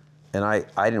 and I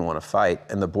didn't want to fight.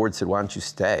 And the board said, why don't you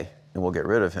stay, and we'll get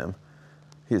rid of him.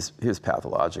 He was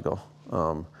pathological.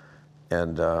 I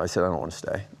said, I don't want to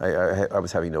stay. I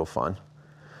was having no fun.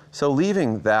 So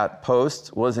leaving that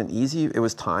post wasn't easy. It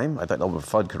was time. I thought Elmer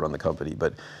Fudd could run the company,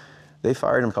 but they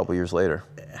fired him a couple years later.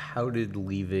 How did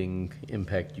leaving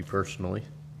impact you personally?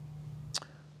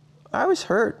 I was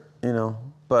hurt,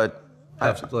 but...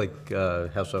 How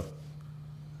so?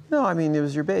 No, I mean, it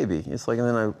was your baby. It's like,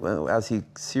 and then as he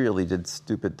serially did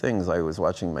stupid things, I was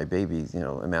watching my baby,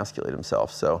 emasculate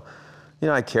himself. So,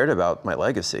 I cared about my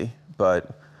legacy,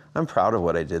 but I'm proud of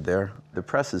what I did there. The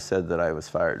press has said that I was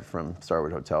fired from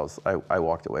Starwood Hotels. I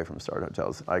walked away from Starwood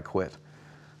Hotels. I quit.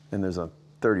 And there's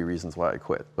 30 reasons why I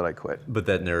quit, but I quit. But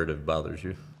that narrative bothers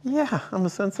you? Yeah, I'm a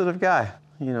sensitive guy.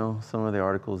 Some of the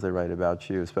articles they write about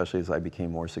you, especially as I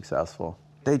became more successful,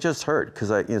 they just hurt, because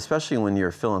especially when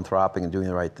you're philanthropic and doing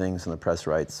the right things and the press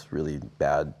writes really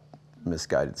bad,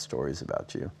 misguided stories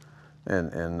about you.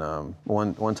 And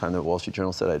one time the Wall Street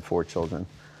Journal said I had 4 children.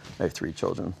 I have 3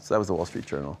 children. So that was the Wall Street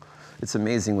Journal. It's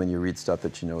amazing when you read stuff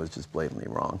that you know is just blatantly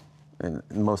wrong. And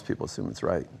most people assume it's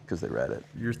right because they read it.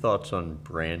 Your thoughts on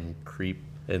brand creep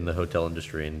in the hotel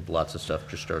industry and lots of stuff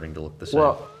just starting to look the same?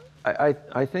 Well,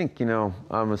 I think, you know,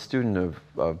 I'm a student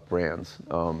of brands.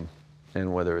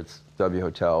 And whether it's W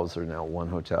Hotels or now One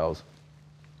Hotels,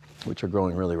 which are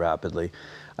growing really rapidly,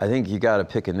 I think you got to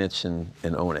pick a niche and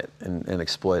own it and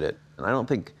exploit it. And I don't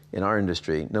think in our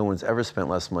industry, no one's ever spent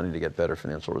less money to get better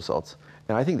financial results.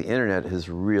 And I think the internet has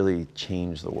really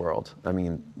changed the world. I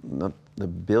mean, the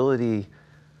ability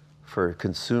for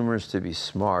consumers to be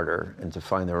smarter and to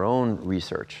find their own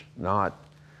research, not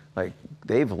like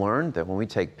they've learned that when we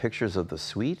take pictures of the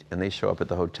suite and they show up at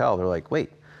the hotel, they're like,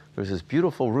 wait, there's this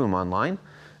beautiful room online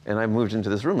and I moved into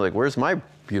this room. Like, where's my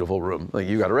beautiful room? Like,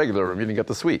 you got a regular room, you didn't get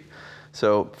the suite.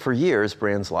 So for years,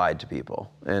 brands lied to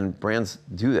people, and brands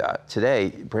do that. Today,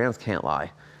 brands can't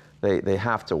lie. They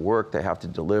have to work, they have to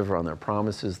deliver on their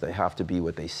promises, they have to be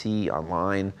what they see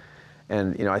online.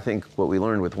 And you know, I think what we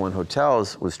learned with One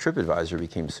Hotels was TripAdvisor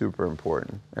became super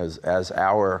important. As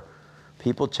our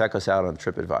people check us out on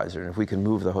TripAdvisor, and if we can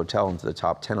move the hotel into the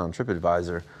top 10 on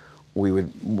TripAdvisor, we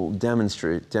would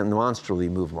demonstrably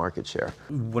move market share.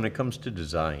 When it comes to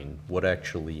design, what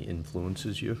actually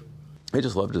influences you? I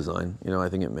just love design. You know, I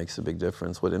think it makes a big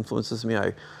difference. What influences me,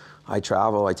 I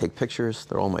travel, I take pictures,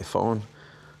 they're all on my phone.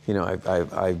 You know,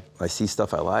 I see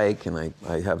stuff I like, and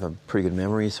I have a pretty good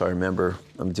memory, so I remember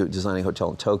I'm designing a hotel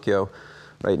in Tokyo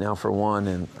right now for one,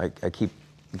 and I keep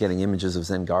getting images of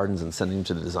Zen gardens and sending them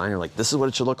to the designer, like, this is what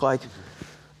it should look like.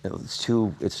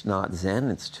 It's not Zen,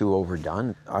 it's too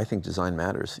overdone. I think design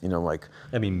matters, you know, like.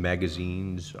 I mean,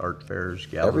 magazines, art fairs,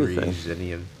 galleries, everything.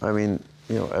 any of. I mean,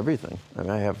 you know, everything. I mean,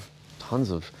 I have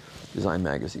tons of design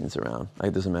magazines around.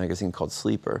 There's a magazine called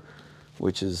Sleeper,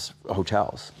 which is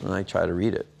hotels, and I try to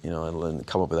read it, you know, and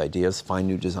come up with ideas, find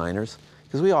new designers,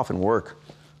 because we often work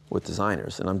with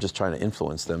designers, and I'm just trying to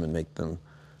influence them and make them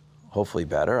hopefully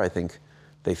better. I think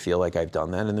they feel like I've done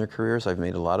that in their careers. I've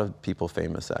made a lot of people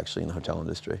famous, actually, in the hotel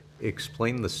industry.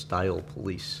 Explain the style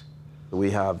police. We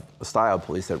have a style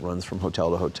police that runs from hotel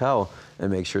to hotel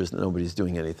and makes sure that nobody's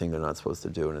doing anything they're not supposed to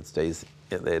do, and it stays,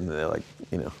 and they're like,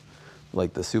 you know,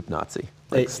 like the soup Nazi.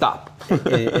 Like, stop.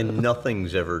 And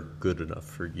nothing's ever good enough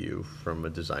for you from a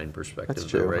design perspective. That's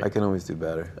true, right? I can always do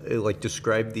better. Like,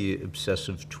 describe the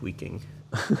obsessive tweaking.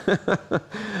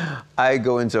 I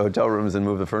go into hotel rooms and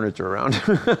move the furniture around.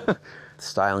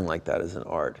 Styling like that is an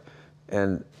art.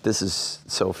 And this is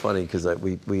so funny because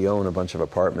we own a bunch of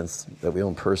apartments that we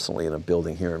own personally in a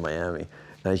building here in Miami.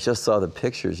 And I just saw the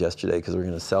pictures yesterday because we're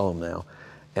going to sell them now.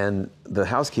 And the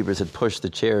housekeepers had pushed the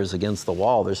chairs against the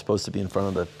wall. They're supposed to be in front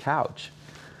of the couch.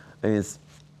 I mean,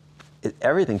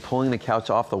 everything, pulling the couch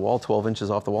off the wall, 12 inches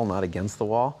off the wall, not against the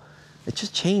wall. It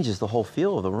just changes the whole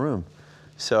feel of the room.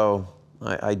 So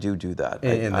I do that.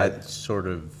 And that sort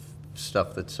of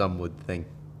stuff that some would think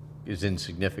is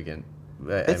insignificant.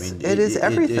 It is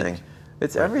everything.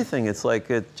 It's everything. It's like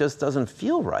it just doesn't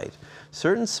feel right.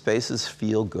 Certain spaces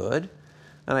feel good.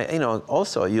 And you know,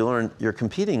 also you learn you're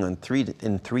competing in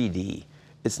 3D.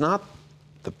 It's not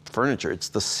the furniture, it's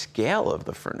the scale of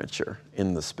the furniture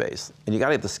in the space. And you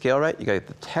gotta get the scale right, you gotta get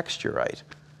the texture right.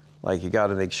 Like, you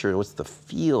gotta make sure, what's the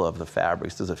feel of the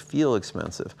fabrics? Does it feel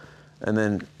expensive? And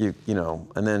then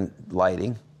and then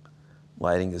lighting.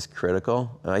 Lighting is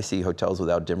critical. And I see hotels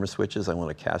without dimmer switches. I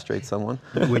want to castrate someone.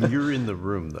 When you're in the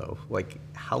room, though, like,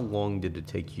 how long did it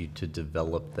take you to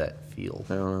develop that feel?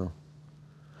 I don't know.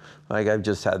 Like, I've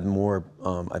just had more.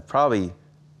 I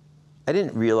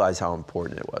didn't realize how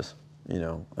important it was, you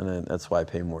know, and then that's why I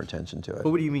pay more attention to it.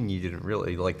 But what do you mean you didn't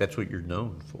really? Like, that's what you're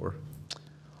known for.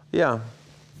 Yeah.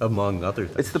 Among other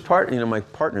things. It's the part, you know, my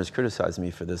partners criticize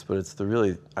me for this, but it's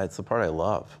the part I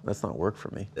love. That's not work for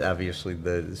me. Obviously,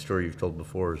 the story you've told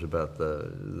before is about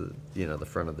the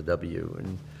front of the W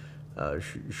in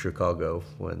Chicago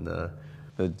when the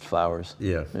flowers.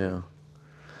 Yeah. Yeah.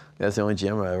 That's the only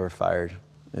GM I ever fired.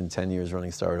 In 10 years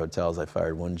running Starwood Hotels, I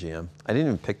fired one GM. I didn't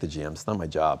even pick the GM. It's not my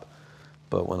job.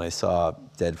 But when I saw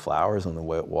dead flowers on the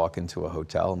way walk into a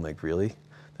hotel, I'm like, really?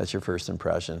 That's your first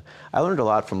impression. I learned a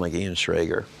lot from, like, Ian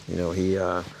Schrager. You know,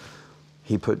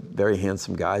 he put very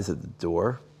handsome guys at the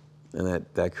door, and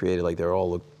that created, like, they're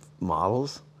all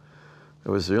models.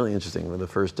 It was really interesting. When the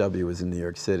first W was in New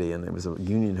York City, and it was a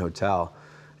union hotel.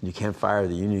 And you can't fire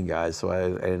the union guys, so I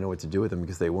didn't know what to do with them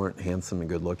because they weren't handsome and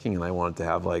good looking, and I wanted to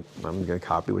have, like, I'm going to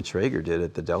copy what Schrager did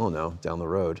at the Delano down the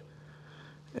road.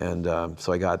 And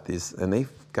so I got these, and I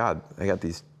got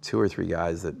these 2 or 3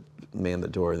 guys that manned the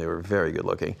door, and they were very good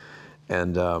looking.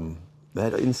 And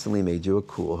that instantly made you a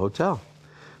cool hotel.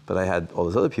 But I had all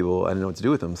those other people, I didn't know what to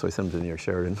do with them, so I sent them to New York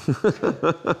Sheraton.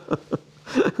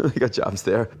 I got jobs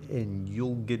there. And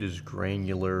you'll get as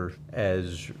granular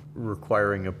as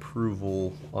requiring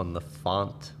approval on the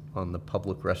font on the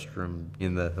public restroom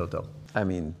in the hotel. I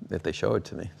mean, if they show it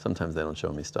to me. Sometimes they don't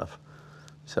show me stuff.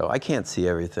 So I can't see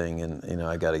everything, and you know,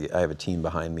 I have a team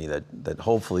behind me that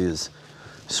hopefully is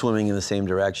swimming in the same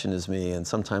direction as me, and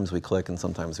sometimes we click and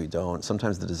sometimes we don't.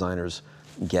 Sometimes the designers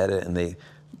get it, and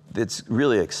it's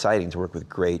really exciting to work with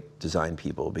great design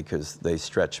people because they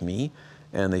stretch me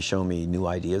and they show me new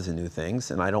ideas and new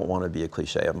things, and I don't want to be a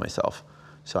cliche of myself.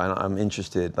 So I'm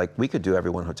interested, like we could do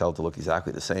every one hotel to look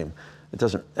exactly the same.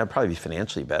 That'd probably be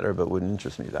financially better, but it wouldn't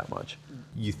interest me that much.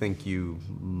 You think you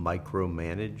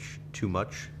micromanage too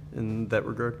much in that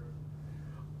regard?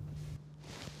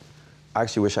 I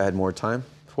actually wish I had more time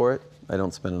for it. I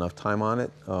don't spend enough time on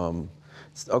it.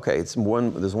 There's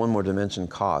one more dimension,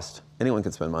 cost. Anyone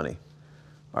can spend money.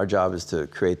 Our job is to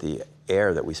create the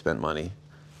air that we spend money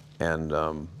and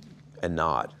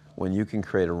not. When you can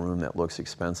create a room that looks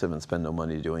expensive and spend no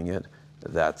money doing it,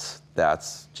 that's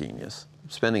genius.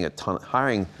 Spending a ton,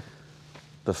 hiring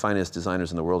the finest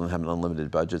designers in the world and having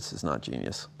unlimited budgets is not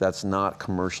genius. That's not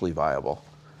commercially viable.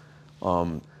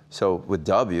 So with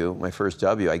my first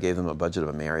W, I gave them a budget of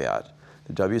a Marriott.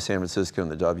 The W San Francisco and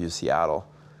the W Seattle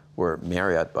were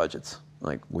Marriott budgets.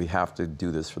 Like, we have to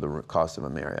do this for the cost of a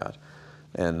Marriott.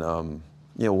 And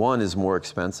one is more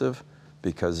expensive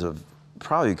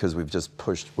probably because we've just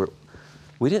pushed.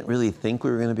 We didn't really think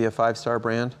we were going to be a 5-star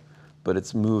brand, but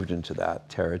it's moved into that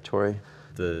territory.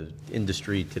 The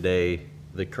industry today,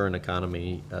 the current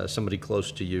economy, somebody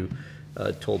close to you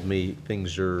told me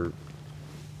things are,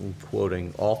 I'm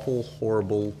quoting, awful,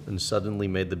 horrible, and suddenly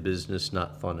made the business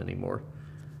not fun anymore.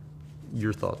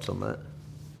 Your thoughts on that?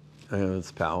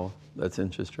 It's Powell. That's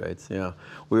interest rates, yeah.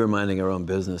 We were minding our own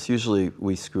business. Usually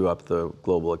we screw up the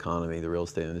global economy, the real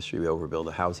estate industry. We overbuild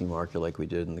the housing market like we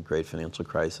did in the great financial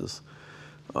crisis.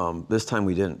 This time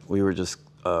we didn't. We were just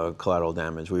collateral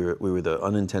damage. We were the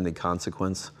unintended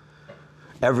consequence.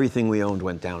 Everything we owned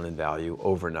went down in value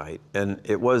overnight. And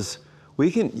it was,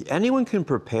 anyone can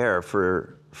prepare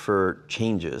for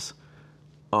changes.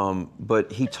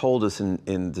 But he told us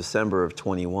in December of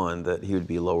 21 that he would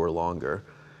be lower longer.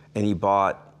 And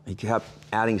he kept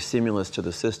adding stimulus to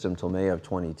the system till May of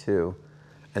 22.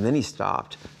 And then he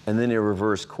stopped. And then he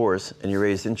reversed course and he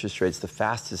raised interest rates the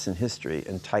fastest in history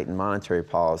and tightened monetary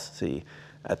policy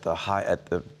at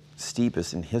the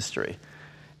steepest in history.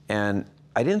 And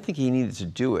I didn't think he needed to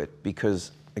do it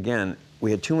because, again, we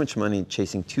had too much money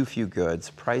chasing too few goods,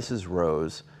 prices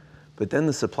rose, but then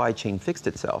the supply chain fixed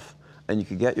itself. And you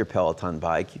could get your Peloton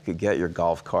bike, you could get your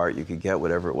golf cart, you could get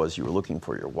whatever it was you were looking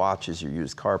for, your watches, your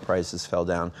used car prices fell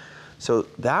down. So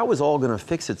that was all going to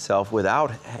fix itself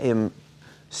without him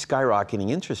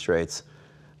skyrocketing interest rates.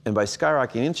 And by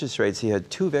skyrocketing interest rates, he had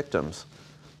three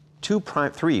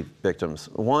victims.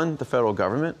 One, the federal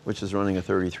government, which is running a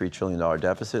 $33 trillion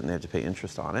deficit, and they have to pay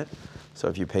interest on it. So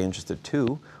if you pay interest at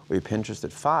 2, or you pay interest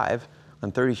at 5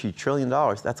 on $33 trillion,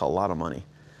 that's a lot of money.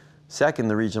 Second,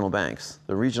 the regional banks.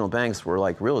 The regional banks were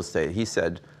like real estate. He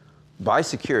said, buy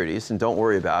securities and don't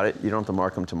worry about it. You don't have to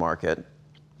mark them to market.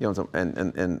 You don't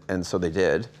have to, and so they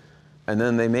did. And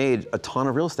then they made a ton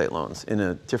of real estate loans in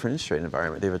a different interest rate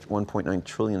environment. They have $1.9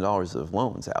 trillion of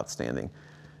loans outstanding.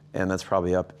 And that's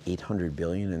probably up $800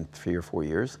 billion in 3 or 4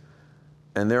 years.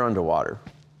 And they're underwater.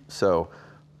 So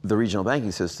the regional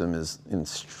banking system is in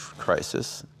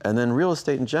crisis. And then real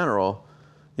estate in general,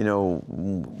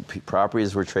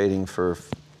 properties were trading for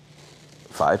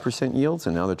 5% yields,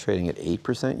 and now they're trading at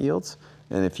 8% yields.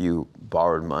 And if you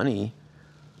borrowed money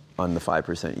on the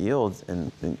 5% yields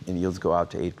and yields go out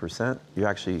to 8%, you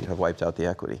actually have wiped out the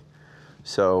equity.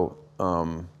 So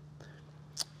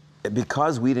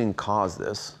because we didn't cause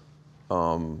this,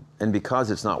 and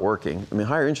because it's not working,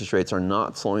 higher interest rates are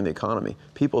not slowing the economy.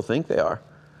 People think they are,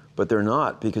 but they're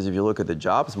not, because if you look at the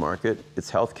jobs market, it's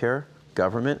healthcare,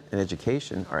 government, and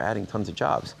education are adding tons of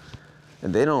jobs.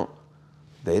 And they don't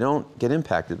get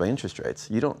impacted by interest rates.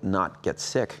 You don't not get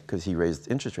sick because he raised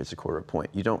interest rates a quarter point.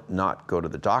 You don't not go to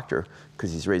the doctor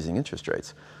because he's raising interest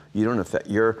rates. You don't affect,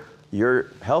 your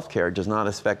healthcare does not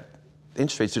affect,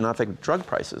 interest rates do not affect drug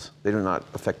prices. They do not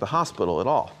affect the hospital at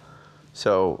all.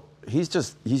 So he's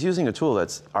using a tool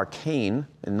that's arcane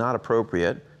and not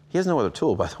appropriate. He has no other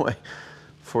tool, by the way,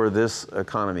 for this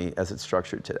economy as it's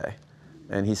structured today.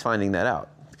 And he's finding that out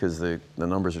because the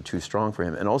numbers are too strong for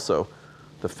him. And also,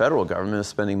 the federal government is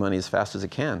spending money as fast as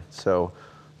it can. So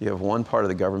you have one part of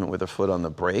the government with a foot on the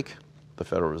brake, the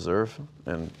Federal Reserve,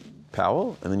 and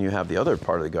Powell, and then you have the other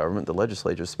part of the government, the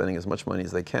legislature, spending as much money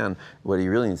as they can. What he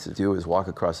really needs to do is walk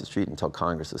across the street and tell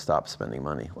Congress to stop spending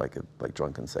money like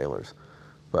drunken sailors.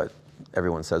 But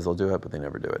everyone says they'll do it, but they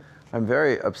never do it. I'm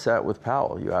very upset with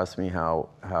Powell. You asked me how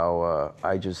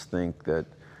I just think that,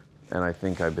 and I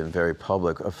think I've been very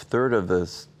public, a third of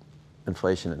this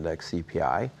inflation index,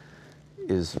 CPI,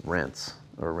 is rents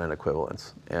or rent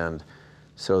equivalents. And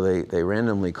so they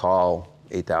randomly call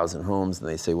 8,000 homes and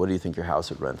they say, what do you think your house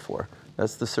would rent for?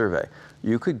 That's the survey.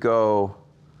 You could go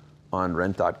on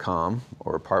rent.com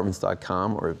or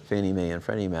apartments.com or Fannie Mae and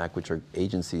Freddie Mac, which are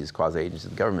agencies, quasi-agencies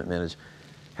the government manage,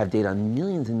 have data on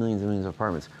millions and millions and millions of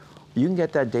apartments. You can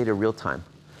get that data real time.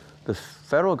 The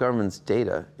federal government's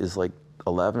data is like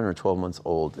 11 or 12 months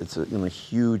old. It's a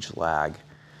huge lag.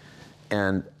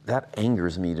 And that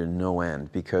angers me to no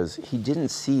end because he didn't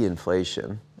see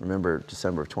inflation. Remember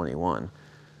December of 21.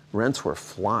 Rents were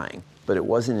flying, but it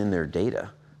wasn't in their data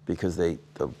because the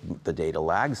data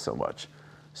lags so much.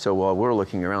 So while we're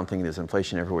looking around thinking there's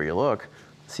inflation everywhere you look,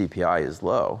 CPI is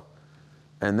low.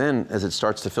 And then as it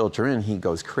starts to filter in, he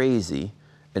goes crazy.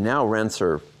 And now rents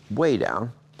are way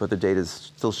down, but the data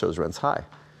still shows rents high.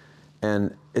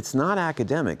 And it's not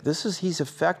academic. He's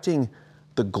affecting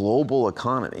the global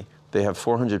economy. They have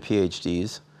 400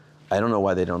 PhDs. I don't know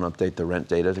why they don't update the rent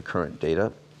data to current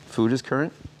data. Food is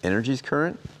current, energy is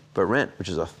current, but rent, which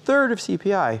is a third of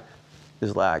CPI,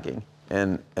 is lagging.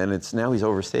 And it's now he's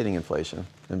overstating inflation,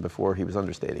 and before he was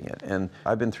understating it. And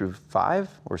I've been through 5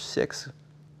 or 6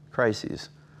 crises.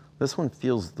 This one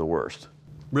feels the worst.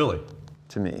 Really?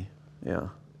 To me, yeah.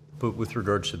 But with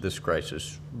regards to this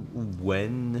crisis,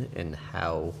 when and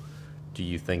how do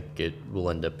you think it will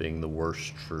end up being the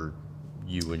worst for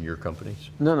you and your companies?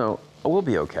 No, we'll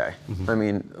be okay. Mm-hmm. I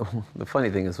mean, the funny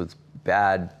thing is what's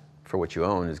bad for what you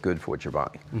own is good for what you're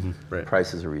buying. Mm-hmm. Right.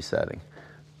 Prices are resetting.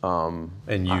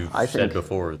 And you've said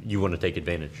before, you want to take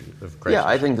advantage of crisis. Yeah,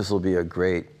 I think this will be a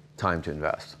great time to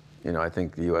invest. You know, I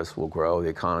think the U.S. will grow, the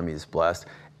economy is blessed.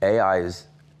 AI is,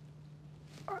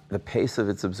 the pace of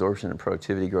its absorption and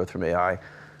productivity growth from AI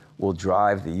will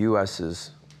drive the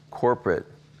U.S.'s corporate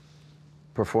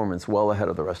performance well ahead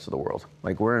of the rest of the world.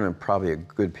 Like we're in probably a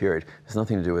good period. It's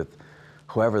nothing to do with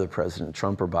whoever the president,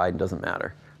 Trump or Biden, doesn't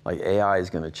matter. Like AI is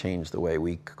going to change the way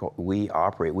we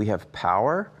operate. We have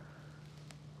power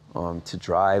to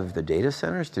drive the data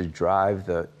centers, to drive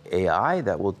the AI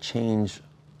that will change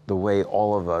the way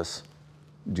all of us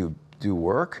do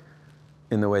work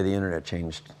in the way the internet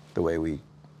changed the way we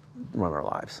run our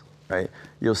lives, right?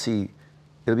 You'll see,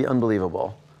 it'll be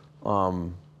unbelievable.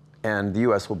 And the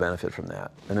U.S. will benefit from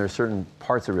that. And there are certain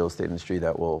parts of the real estate industry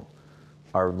that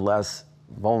are less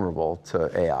vulnerable to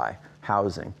AI.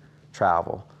 Housing,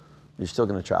 travel. You're still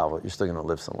going to travel. You're still going to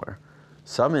live somewhere.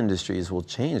 Some industries will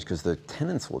change because the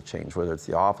tenants will change, whether it's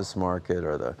the office market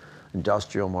or the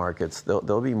industrial markets.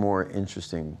 They'll be more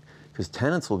interesting because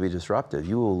tenants will be disrupted.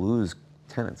 You will lose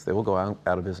tenants. They will go out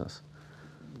of business.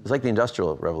 It's like the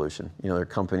Industrial Revolution. You know, there are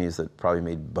companies that probably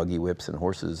made buggy whips and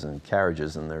horses and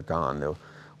carriages, and they're gone.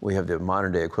 We have the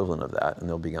modern day equivalent of that, and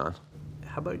they'll be gone.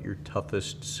 How about your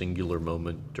toughest singular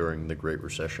moment during the Great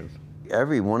Recession?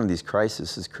 Every one of these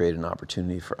crises has created an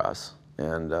opportunity for us.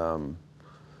 And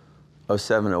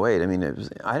 07, 08, I mean,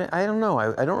 I don't know.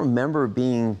 I don't remember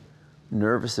being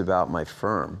nervous about my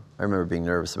firm. I remember being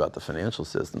nervous about the financial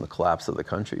system, the collapse of the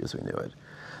country as we knew it.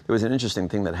 There was an interesting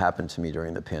thing that happened to me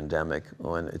during the pandemic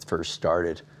when it first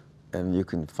started, and you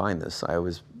can find this. I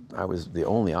was the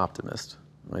only optimist.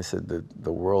 I said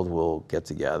the world will get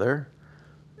together,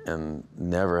 and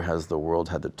never has the world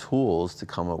had the tools to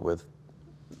come up with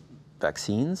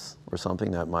vaccines or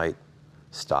something that might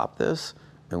stop this,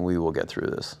 and we will get through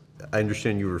this. I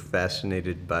understand you were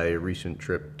fascinated by a recent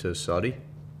trip to Saudi?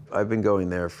 I've been going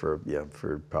there for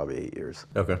probably 8 years.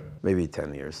 Okay. Maybe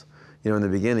 10 years. You know, in the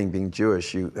beginning, being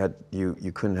Jewish, you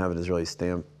couldn't have an Israeli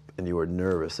stamp, and you were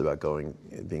nervous about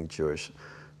being Jewish.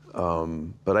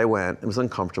 But I went. It was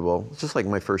uncomfortable. It's just like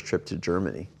my first trip to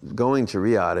Germany. Going to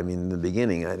Riyadh, I mean, in the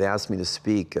beginning, they asked me to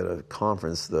speak at a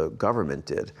conference the government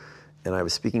did, and I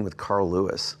was speaking with Carl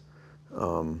Lewis,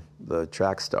 the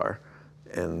track star,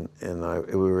 and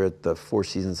we were at the Four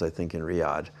Seasons, I think, in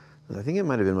Riyadh. I think it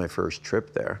might have been my first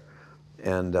trip there.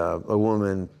 And a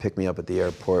woman picked me up at the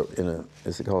airport in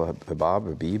is it called a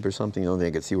Habib or something? The only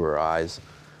thing I could see were her eyes.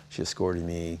 She escorted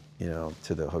me, you know,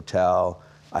 to the hotel.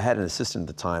 I had an assistant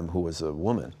at the time who was a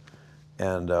woman.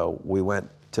 And we went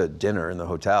to dinner in the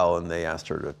hotel, and they asked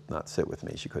her to not sit with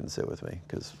me. She couldn't sit with me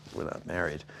because we're not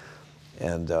married.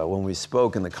 And when we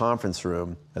spoke in the conference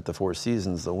room at the Four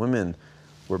Seasons, the women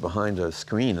were behind a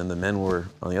screen, and the men were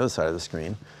on the other side of the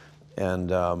screen.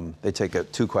 And they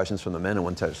take 2 questions from the men and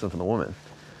 1 question from the woman.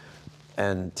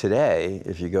 And today,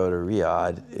 if you go to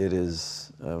Riyadh,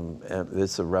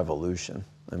 it's a revolution.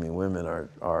 I mean, women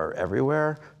are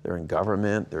everywhere. They're in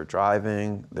government, they're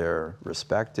driving, they're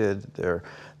respected. They're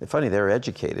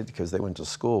educated because they went to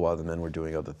school while the men were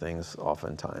doing other things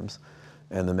oftentimes.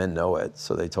 And the men know it,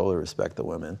 so they totally respect the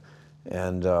women.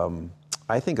 And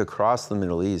I think across the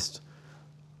Middle East,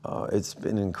 it's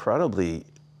been incredibly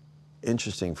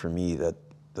interesting for me that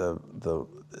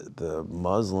the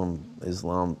Muslim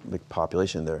Islamic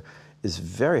population there is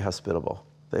very hospitable.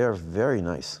 They are very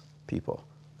nice people,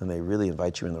 and they really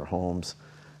invite you in their homes.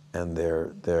 And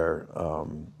they're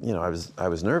you know, I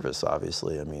was nervous,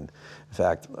 obviously. I mean, in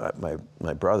fact,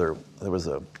 my brother, I think it was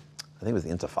the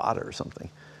Intifada or something,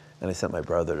 and I sent my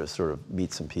brother to sort of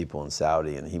meet some people in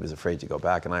Saudi, and he was afraid to go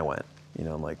back, and I went. You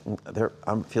know, I'm like,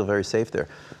 I feel very safe there.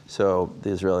 So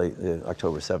the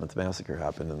October 7th massacre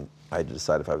happened, and I had to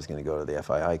decide if I was going to go to the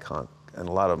FII con, and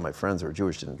a lot of my friends who were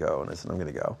Jewish didn't go, and I said, I'm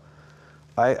going to go.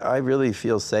 I really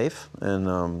feel safe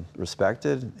and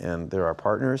respected, and they're our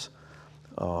partners.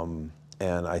 And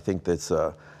I think that's,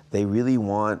 they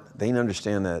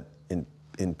understand that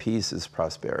in peace is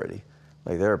prosperity.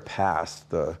 Like, they're past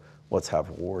let's have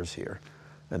wars here.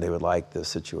 And they would like the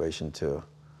situation to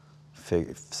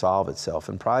solve itself.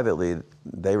 And privately,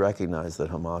 they recognize that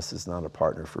Hamas is not a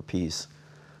partner for peace,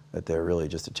 that they're really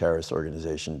just a terrorist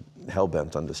organization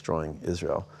hell-bent on destroying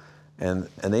Israel. And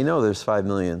they know there's 5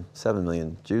 million, 7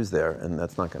 million Jews there, and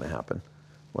that's not going to happen.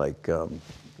 Like,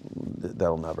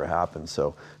 that'll never happen.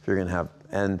 So if you're going to have,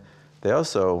 and they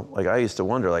also, like, I used to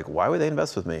wonder, like, why would they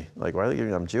invest with me? Like, why are they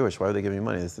giving, I'm Jewish, why would they give me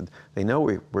money? They said, they know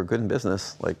we're good in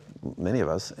business, like many of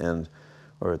us,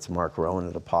 or it's Mark Rowan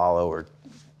at Apollo, or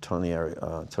Tony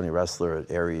Ressler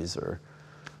at Ares, or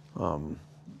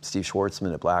Steve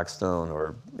Schwartzman at Blackstone,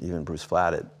 or even Bruce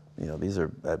Flatt these are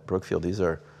at Brookfield. These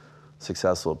are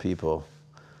successful people.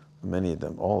 Many of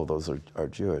them, all of those are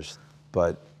Jewish.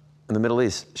 But in the Middle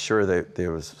East, sure,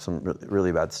 there was some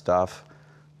really bad stuff.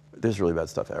 There's really bad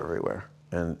stuff everywhere,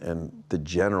 and the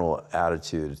general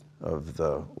attitude of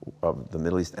the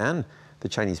Middle East and the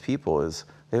Chinese people is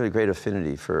they have a great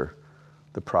affinity for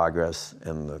the progress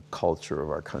and the culture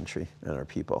of our country and our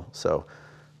people. So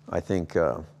I think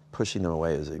pushing them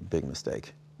away is a big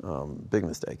mistake. Big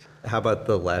mistake. How about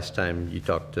the last time you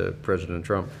talked to President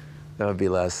Trump? That would be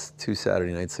 2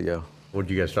 Saturday nights ago. What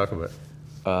did you guys talk about?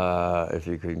 If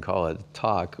you can call it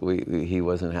talk, he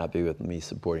wasn't happy with me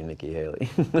supporting Nikki Haley.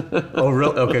 Oh,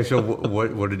 really? Okay, so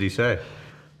what did he say?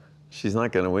 She's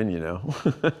not going to win, you know.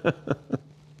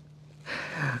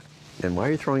 And why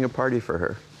are you throwing a party for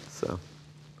her? So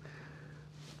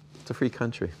it's a free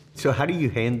country. So how do you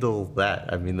handle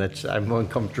that? I mean, I'm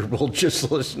uncomfortable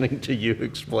just listening to you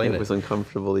explain it. It was an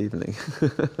uncomfortable evening.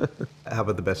 How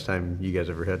about the best time you guys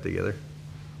ever had together?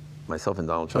 Myself and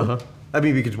Donald Trump. Uh-huh. I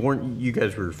mean, because you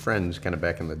guys were friends kind of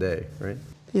back in the day, right?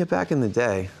 Yeah, back in the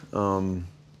day.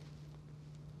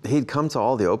 He'd come to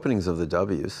all the openings of the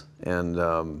W's, and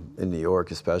in New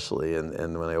York especially,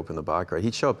 and when I opened the Baccarat,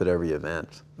 he'd show up at every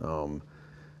event. Playing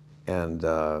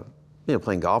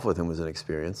golf with him was an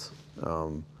experience.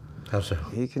 How so?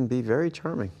 He can be very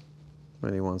charming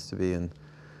when he wants to be, and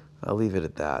I'll leave it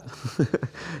at that.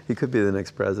 He could be the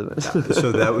next president.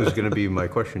 So that was going to be my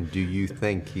question. Do you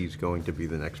think he's going to be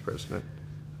the next president?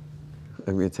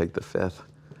 I'm going to take the 5th.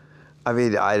 I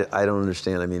mean, I don't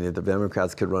understand. I mean, if the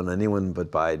Democrats could run anyone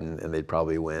but Biden, and they'd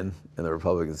probably win, and the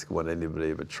Republicans could run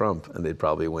anybody but Trump, and they'd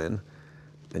probably win.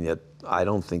 And yet, I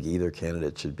don't think either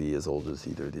candidate should be as old as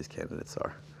either of these candidates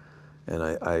are. And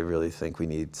I really think we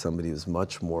need somebody who's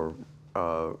much more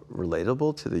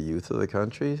relatable to the youth of the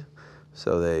country,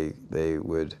 so they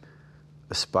would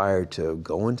aspire to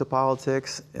go into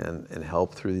politics and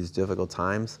help through these difficult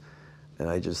times. And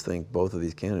I just think both of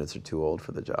these candidates are too old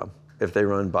for the job. If they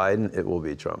run Biden, it will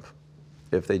be Trump,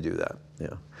 if they do that,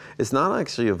 yeah. It's not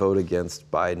actually a vote against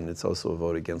Biden, it's also a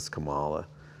vote against Kamala,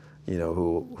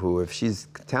 who if she's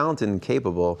talented and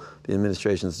capable, the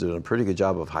administration's doing a pretty good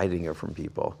job of hiding her from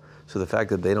people. So the fact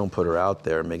that they don't put her out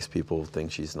there makes people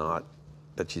think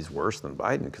that she's worse than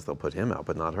Biden, because they'll put him out,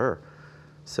 but not her.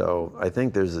 So I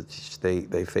think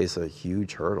they face a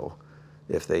huge hurdle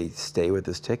if they stay with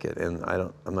this ticket, and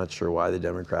I'm not sure why the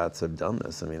Democrats have done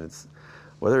this. I mean,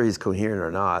 whether he's coherent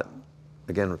or not,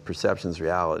 again, perception's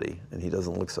reality, and he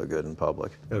doesn't look so good in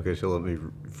public. Okay, so let me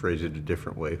phrase it a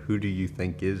different way. Who do you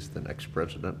think is the next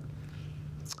president?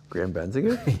 Graham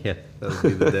Bensinger? Yeah, that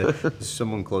would be the day.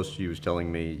 Someone close to you was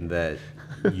telling me that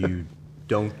you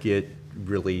don't get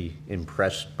really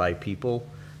impressed by people,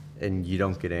 and you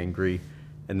don't get angry.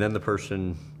 And then the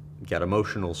person got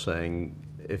emotional saying,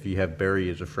 if you have Barry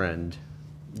as a friend,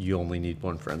 you only need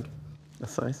one friend.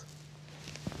 That's nice.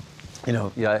 You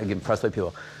know, yeah, I get impressed by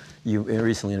people. You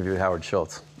recently interviewed Howard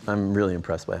Schultz. I'm really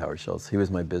impressed by Howard Schultz. He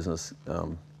was my business,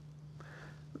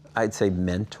 I'd say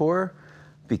mentor,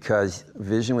 because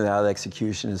vision without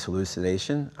execution is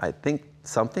hallucination. I think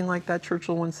something like that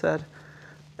Churchill once said.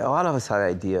 A lot of us had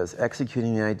ideas.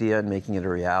 Executing the idea and making it a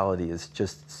reality is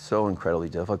just so incredibly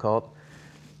difficult.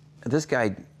 This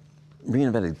guy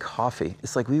reinvented coffee.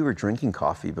 It's like we were drinking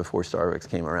coffee before Starbucks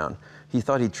came around. He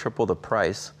thought he'd triple the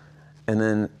price, and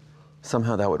then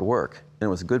somehow that would work. And it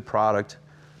was a good product.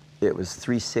 It was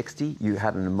 360. You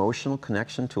had an emotional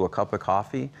connection to a cup of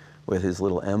coffee with his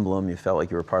little emblem. You felt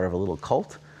like you were part of a little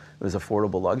cult. It was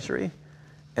affordable luxury.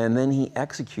 And then he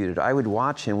executed. I would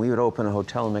watch him. We would open a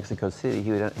hotel in Mexico City.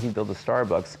 He'd build a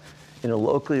Starbucks in a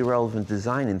locally relevant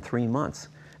design in 3 months.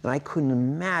 And I couldn't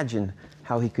imagine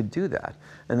how he could do that.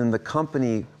 And then the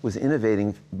company was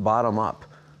innovating bottom up.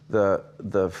 The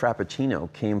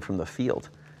Frappuccino came from the field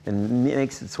and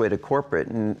makes its way to corporate.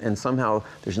 And somehow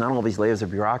there's not all these layers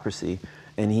of bureaucracy.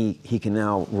 And he can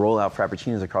now roll out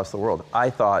Frappuccinos across the world. I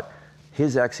thought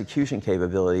his execution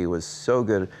capability was so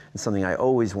good and something I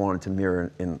always wanted to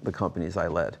mirror in the companies I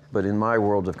led. But in my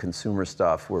world of consumer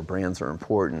stuff where brands are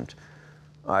important,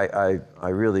 I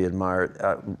really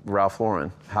admire Ralph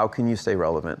Lauren. How can you stay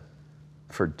relevant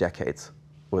for decades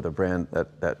with a brand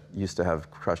that used to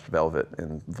have crushed velvet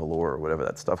and velour or whatever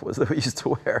that stuff was that we used to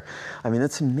wear? I mean,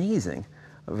 it's amazing.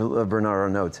 Bernard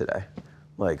Arnault today.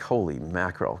 Like, holy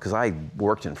mackerel. Because I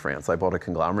worked in France. I bought a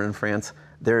conglomerate in France.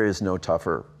 There is no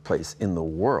tougher place in the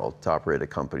world to operate a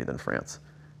company than France.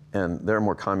 And there are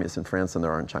more communists in France than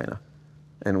there are in China.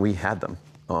 And we had them.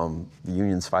 The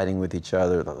unions fighting with each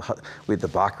other. We had the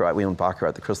Baccarat. We owned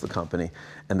Baccarat, the crystal company.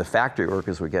 And the factory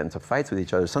workers would get into fights with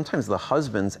each other. Sometimes the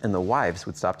husbands and the wives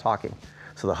would stop talking.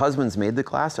 So the husbands made the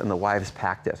glass and the wives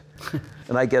packed it.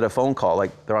 And I get a phone call,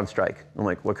 like, they're on strike. I'm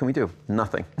like, what can we do?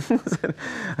 Nothing.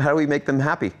 How do we make them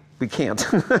happy? We can't.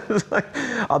 Like,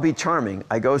 I'll be charming.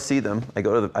 I go see them. I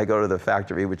go to the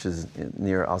factory, which is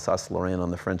near Alsace-Lorraine on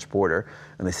the French border,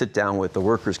 and I sit down with the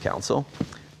Workers' Council.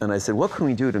 And I said, what can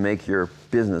we do to make your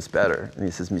business better? And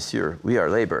he says, Monsieur, we are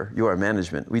labor. You are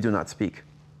management. We do not speak.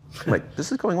 I'm like,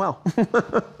 this is going well.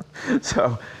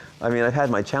 So, I mean, I've had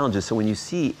my challenges. So when you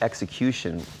see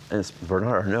execution, and it's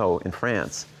Bernard Arnault in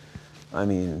France, I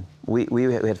mean, we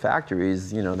had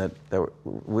factories, you know, that were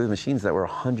with machines that were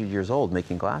 100 years old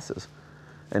making glasses.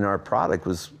 And our product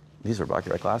was, these are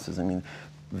Baccarat glasses, I mean,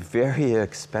 very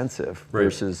expensive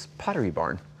versus Pottery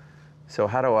Barn. So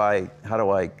how do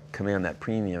I command that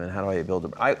premium, and how do I build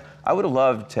it? I would have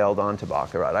loved to held on to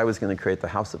Baccarat. I was going to create the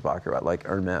house of Baccarat like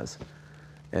Hermes.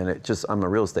 And it just, I'm a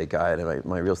real estate guy, and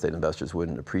my real estate investors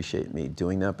wouldn't appreciate me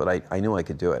doing that, but I knew I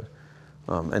could do it.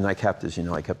 And I kept, as you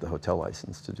know, I kept the hotel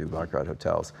license to do Baccarat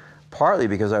hotels, partly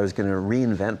because I was going to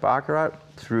reinvent Baccarat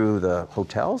through the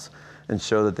hotels and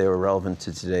show that they were relevant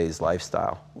to today's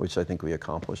lifestyle, which I think we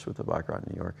accomplished with the Baccarat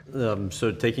in New York.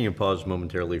 So taking a pause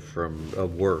momentarily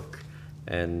from work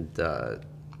and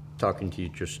talking to you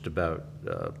just about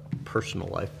personal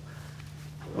life,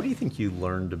 what do you think you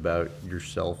learned about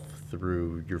yourself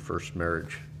through your first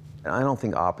marriage? I don't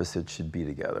think opposites should be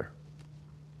together.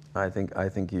 I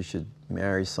think you should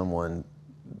marry someone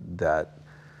that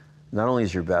not only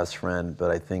is your best friend, but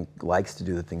I think likes to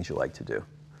do the things you like to do.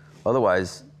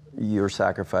 Otherwise, you're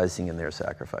sacrificing and they're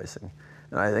sacrificing.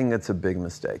 And I think that's a big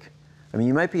mistake. I mean,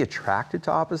 you might be attracted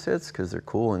to opposites because they're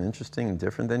cool and interesting and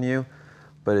different than you,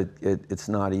 but it's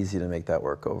not easy to make that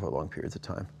work over long periods of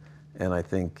time. And I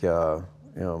think, you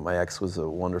know, my ex was a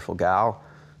wonderful gal,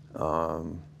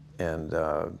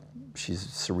 and she's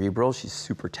cerebral, she's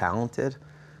super talented,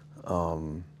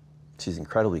 she's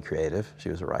incredibly creative, she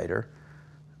was a writer,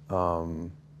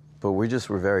 but we just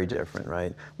were very different,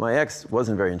 right? My ex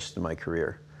wasn't very interested in my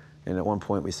career, and at one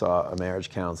point we saw a marriage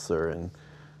counselor, and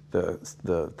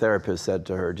the therapist said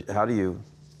to her, how do you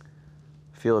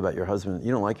feel about your husband?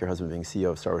 You don't like your husband being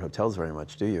CEO of Starwood Hotels very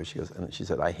much, do you? She goes, and she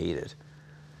said, I hate it.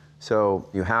 So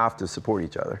you have to support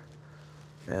each other.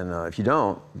 And if you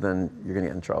don't, then you're going to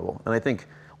get in trouble. And I think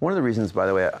one of the reasons, by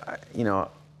the way,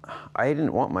 I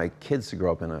didn't want my kids to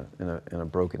grow up in a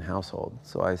broken household,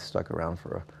 so I stuck around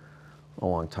for a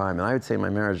long time. And I would say my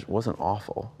marriage wasn't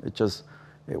awful. It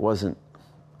wasn't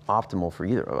optimal for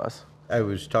either of us. I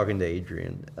was talking to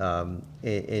Adrienne,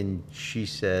 and she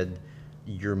said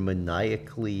you're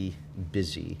maniacally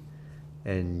busy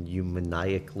and you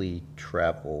maniacally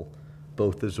travel,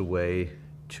 both as a way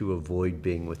to avoid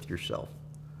being with yourself.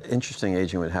 Interesting,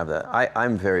 Adrienne would have that.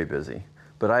 I'm very busy,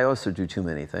 but I also do too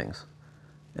many things.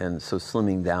 And so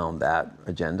slimming down that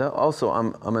agenda. Also,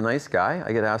 I'm a nice guy.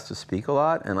 I get asked to speak a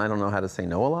lot, and I don't know how to say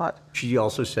no a lot. She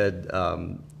also said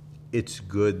it's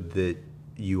good that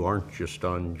you aren't just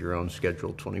on your own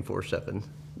schedule 24/7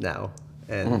 now,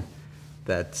 and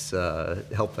that's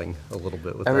helping a little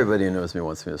bit with Everybody who knows me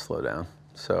wants me to slow down.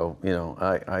 So, you know,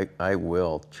 I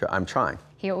will, I'm trying.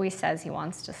 He always says he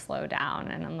wants to slow down,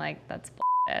 and I'm like, that's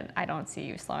bullshit. I don't see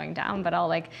you slowing down, but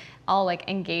I'll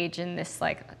engage in this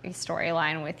like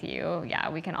storyline with you. Yeah,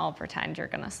 we can all pretend you're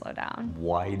gonna slow down.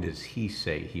 Why does he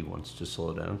say he wants to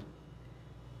slow down?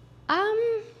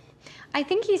 I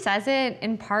think he says it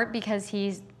in part because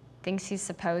he thinks he's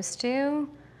supposed to.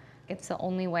 It's the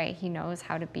only way he knows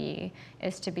how to be,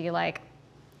 is to be like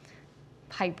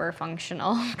hyper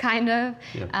functional kind of,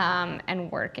 and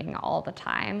working all the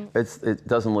time. It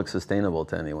doesn't look sustainable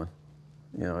to anyone.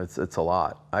 You know, it's a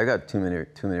lot. I got too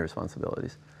many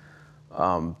responsibilities,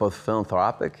 both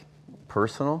philanthropic,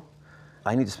 personal.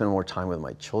 I need to spend more time with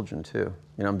my children too.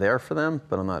 You know, I'm there for them,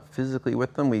 but I'm not physically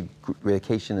with them. We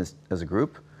vacation as a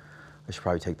group. I should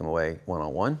probably take them away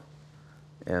one-on-one,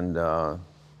 and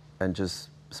just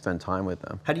spend time with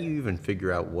them. How do you even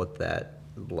figure out what that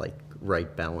like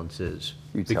right balance is?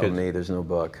 You tell me. There's no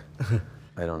book.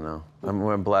 I don't know.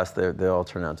 I'm blessed. They all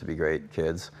turn out to be great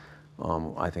kids.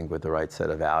 I think with the right set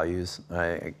of values.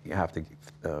 I have to,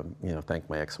 thank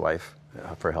my ex-wife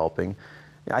for helping.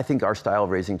 I think our style of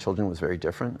raising children was very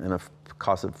different and a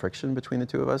cause of friction between the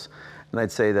two of us. And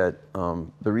I'd say that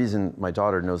the reason my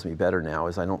daughter knows me better now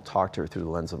is I don't talk to her through the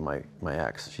lens of my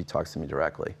ex. She talks to me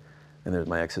directly. And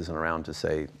my ex isn't around to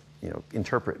say,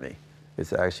 interpret me.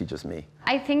 It's actually just me.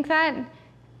 I think that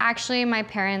actually my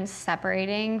parents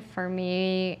separating for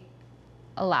me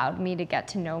allowed me to get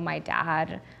to know my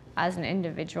dad as an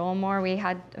individual more. We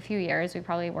had a few years, we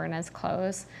probably weren't as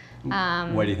close.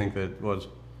 Why do you think that was?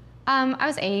 I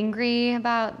was angry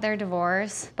about their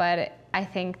divorce, but I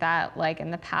think that like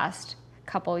in the past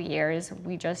couple years,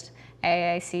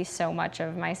 I see so much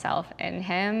of myself in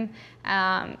him,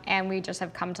 and we just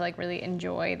have come to like really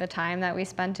enjoy the time that we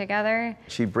spend together.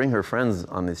 She'd bring her friends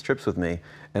on these trips with me,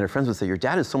 and her friends would say, "Your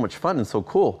dad is so much fun and so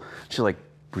cool." She's like,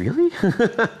 "Really?"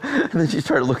 And then she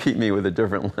started looking at me with a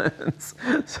different lens.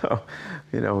 So,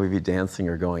 we'd be dancing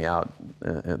or going out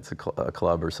at a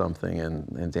club or something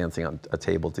and dancing on a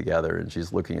table together, and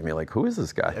she's looking at me like, "Who is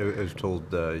this guy?" I was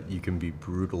told you can be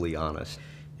brutally honest.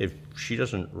 If she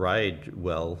doesn't ride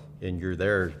well and you're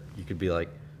there, you could be like,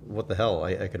 what the hell?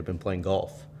 I could have been playing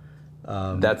golf.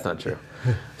 That's not true.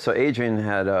 So Adrienne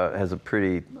has a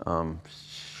pretty,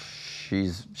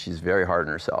 she's very hard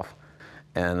on herself.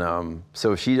 And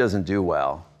so if she doesn't do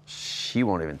well, she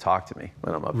won't even talk to me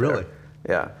when I'm up there. Really?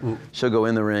 Yeah. She'll go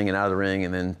in the ring and out of the ring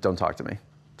and then don't talk to me.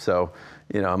 So,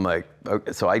 I'm like,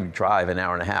 okay, so I drive an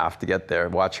hour and a half to get there,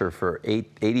 watch her for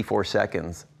 84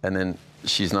 seconds, and then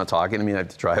she's not talking to me, I have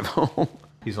to drive home.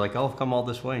 He's like, I'll come all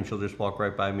this way, and she'll just walk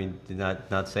right by me,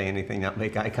 not say anything, not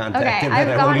make eye contact. Okay, and I've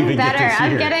then I won't gotten even better. Get to see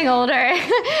I'm her. getting older,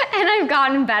 and I've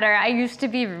gotten better. I used to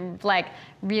be like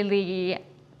really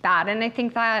bad, and I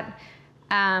think that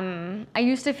I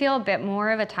used to feel a bit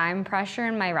more of a time pressure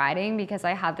in my riding because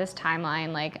I had this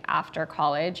timeline like after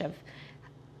college of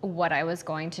what I was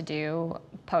going to do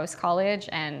post-college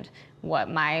and what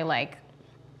my like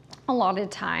allotted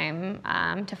time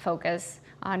to focus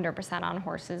 100% on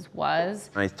horses was.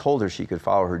 I told her she could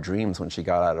follow her dreams when she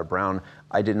got out of Brown.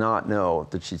 I did not know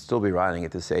that she'd still be riding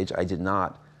at this age. I did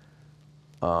not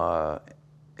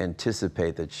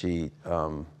anticipate that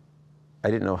I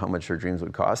didn't know how much her dreams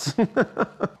would cost.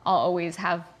 I'll always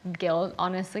have guilt,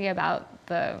 honestly, about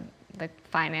the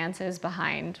finances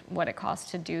behind what it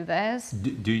costs to do this.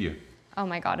 Do you? Oh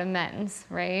my God, immense,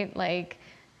 right? Like,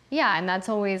 yeah, and that's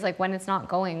always like when it's not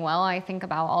going well, I think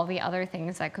about all the other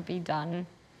things that could be done,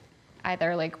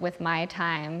 either like with my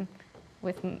time,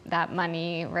 with that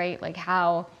money, right? Like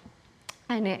how,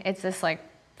 and it's this like,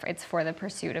 it's for the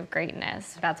pursuit of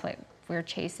greatness. That's what we're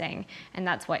chasing, and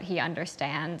that's what he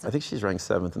understands. I think she's ranked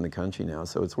 7th in the country now,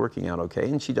 so it's working out okay.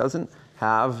 And she doesn't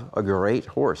have a great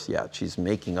horse yet. She's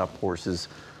making up horses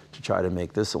to try to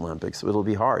make this Olympics, so it'll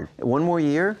be hard. One more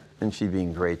year, and she'd be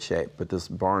in great shape. But this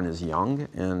barn is young,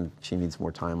 and she needs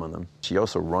more time on them. She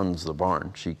also runs the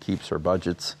barn. She keeps her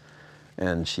budgets,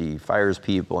 and she fires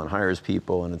people and hires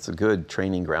people, and it's a good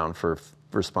training ground for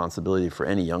responsibility for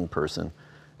any young person.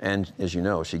 And as you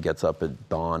know, she gets up at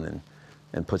dawn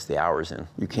and puts the hours in.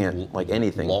 You can't, like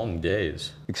anything. Long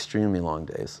days. Extremely long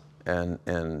days. And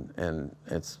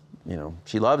it's,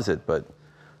 she loves it, but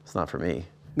it's not for me.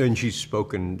 And she's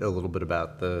spoken a little bit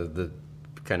about the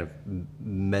kind of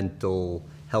mental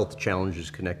health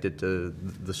challenges connected to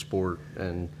the sport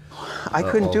and I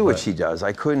couldn't all do what that. she does.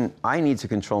 I need to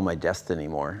control my destiny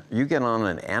more. You get on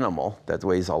an animal that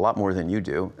weighs a lot more than you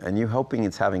do, and you're hoping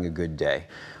it's having a good day.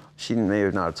 She may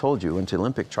have not have told you, went to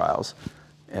Olympic trials,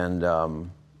 and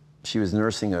she was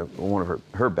nursing one of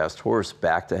her best horse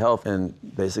back to health, and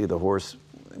basically the horse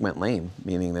went lame,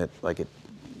 meaning that like it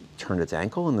turned its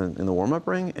ankle in the warm-up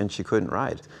ring, and she couldn't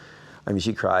ride. I mean,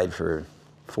 she cried for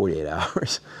 48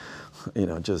 hours, you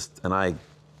know,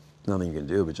 nothing you can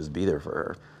do but just be there for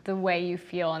her. The way you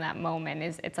feel in that moment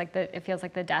it feels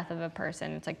like the death of a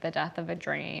person. It's like the death of a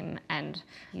dream. And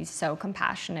he's so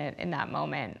compassionate in that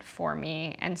moment for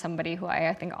me, and somebody who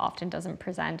I think often doesn't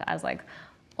present as like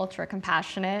ultra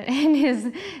compassionate in his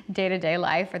day-to-day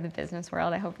life or the business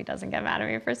world. I hope he doesn't get mad at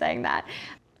me for saying that.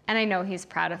 And I know he's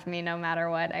proud of me no matter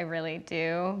what, I really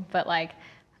do. But like,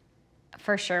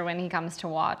 for sure when he comes to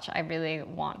watch, I really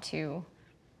want to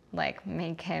like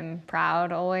make him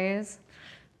proud always.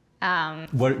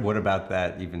 What about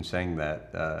that, even saying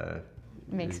that?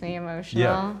 Makes me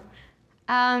emotional.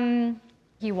 Yeah.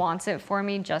 He wants it for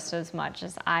me just as much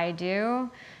as I do.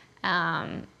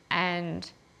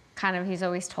 And kind of he's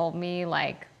always told me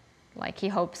like he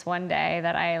hopes one day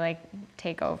that I like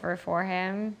take over for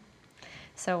him.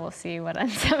 So we'll see what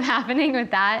ends up happening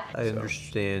with that. I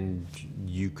understand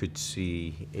you could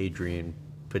see Adrian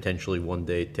potentially one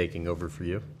day taking over for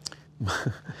you.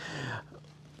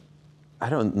 I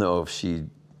don't know if she'd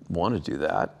want to do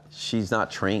that. She's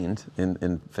not trained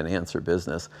in finance or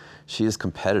business. She is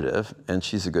competitive, and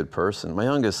she's a good person. My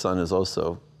youngest son is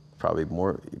also probably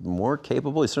more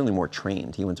capable. He's certainly more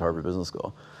trained. He went to Harvard Business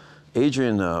School.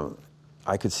 Adrian,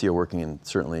 I could see her working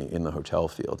certainly in the hotel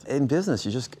field. In business,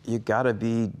 you gotta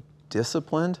be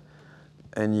disciplined,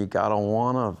 and you gotta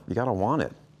want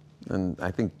it. And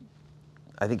I think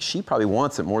she probably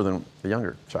wants it more than the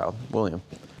younger child, William.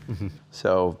 Mm-hmm.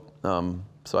 So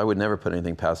I would never put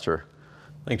anything past her.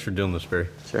 Thanks for doing this, Barry.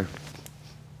 Sure.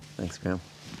 Thanks, Graham.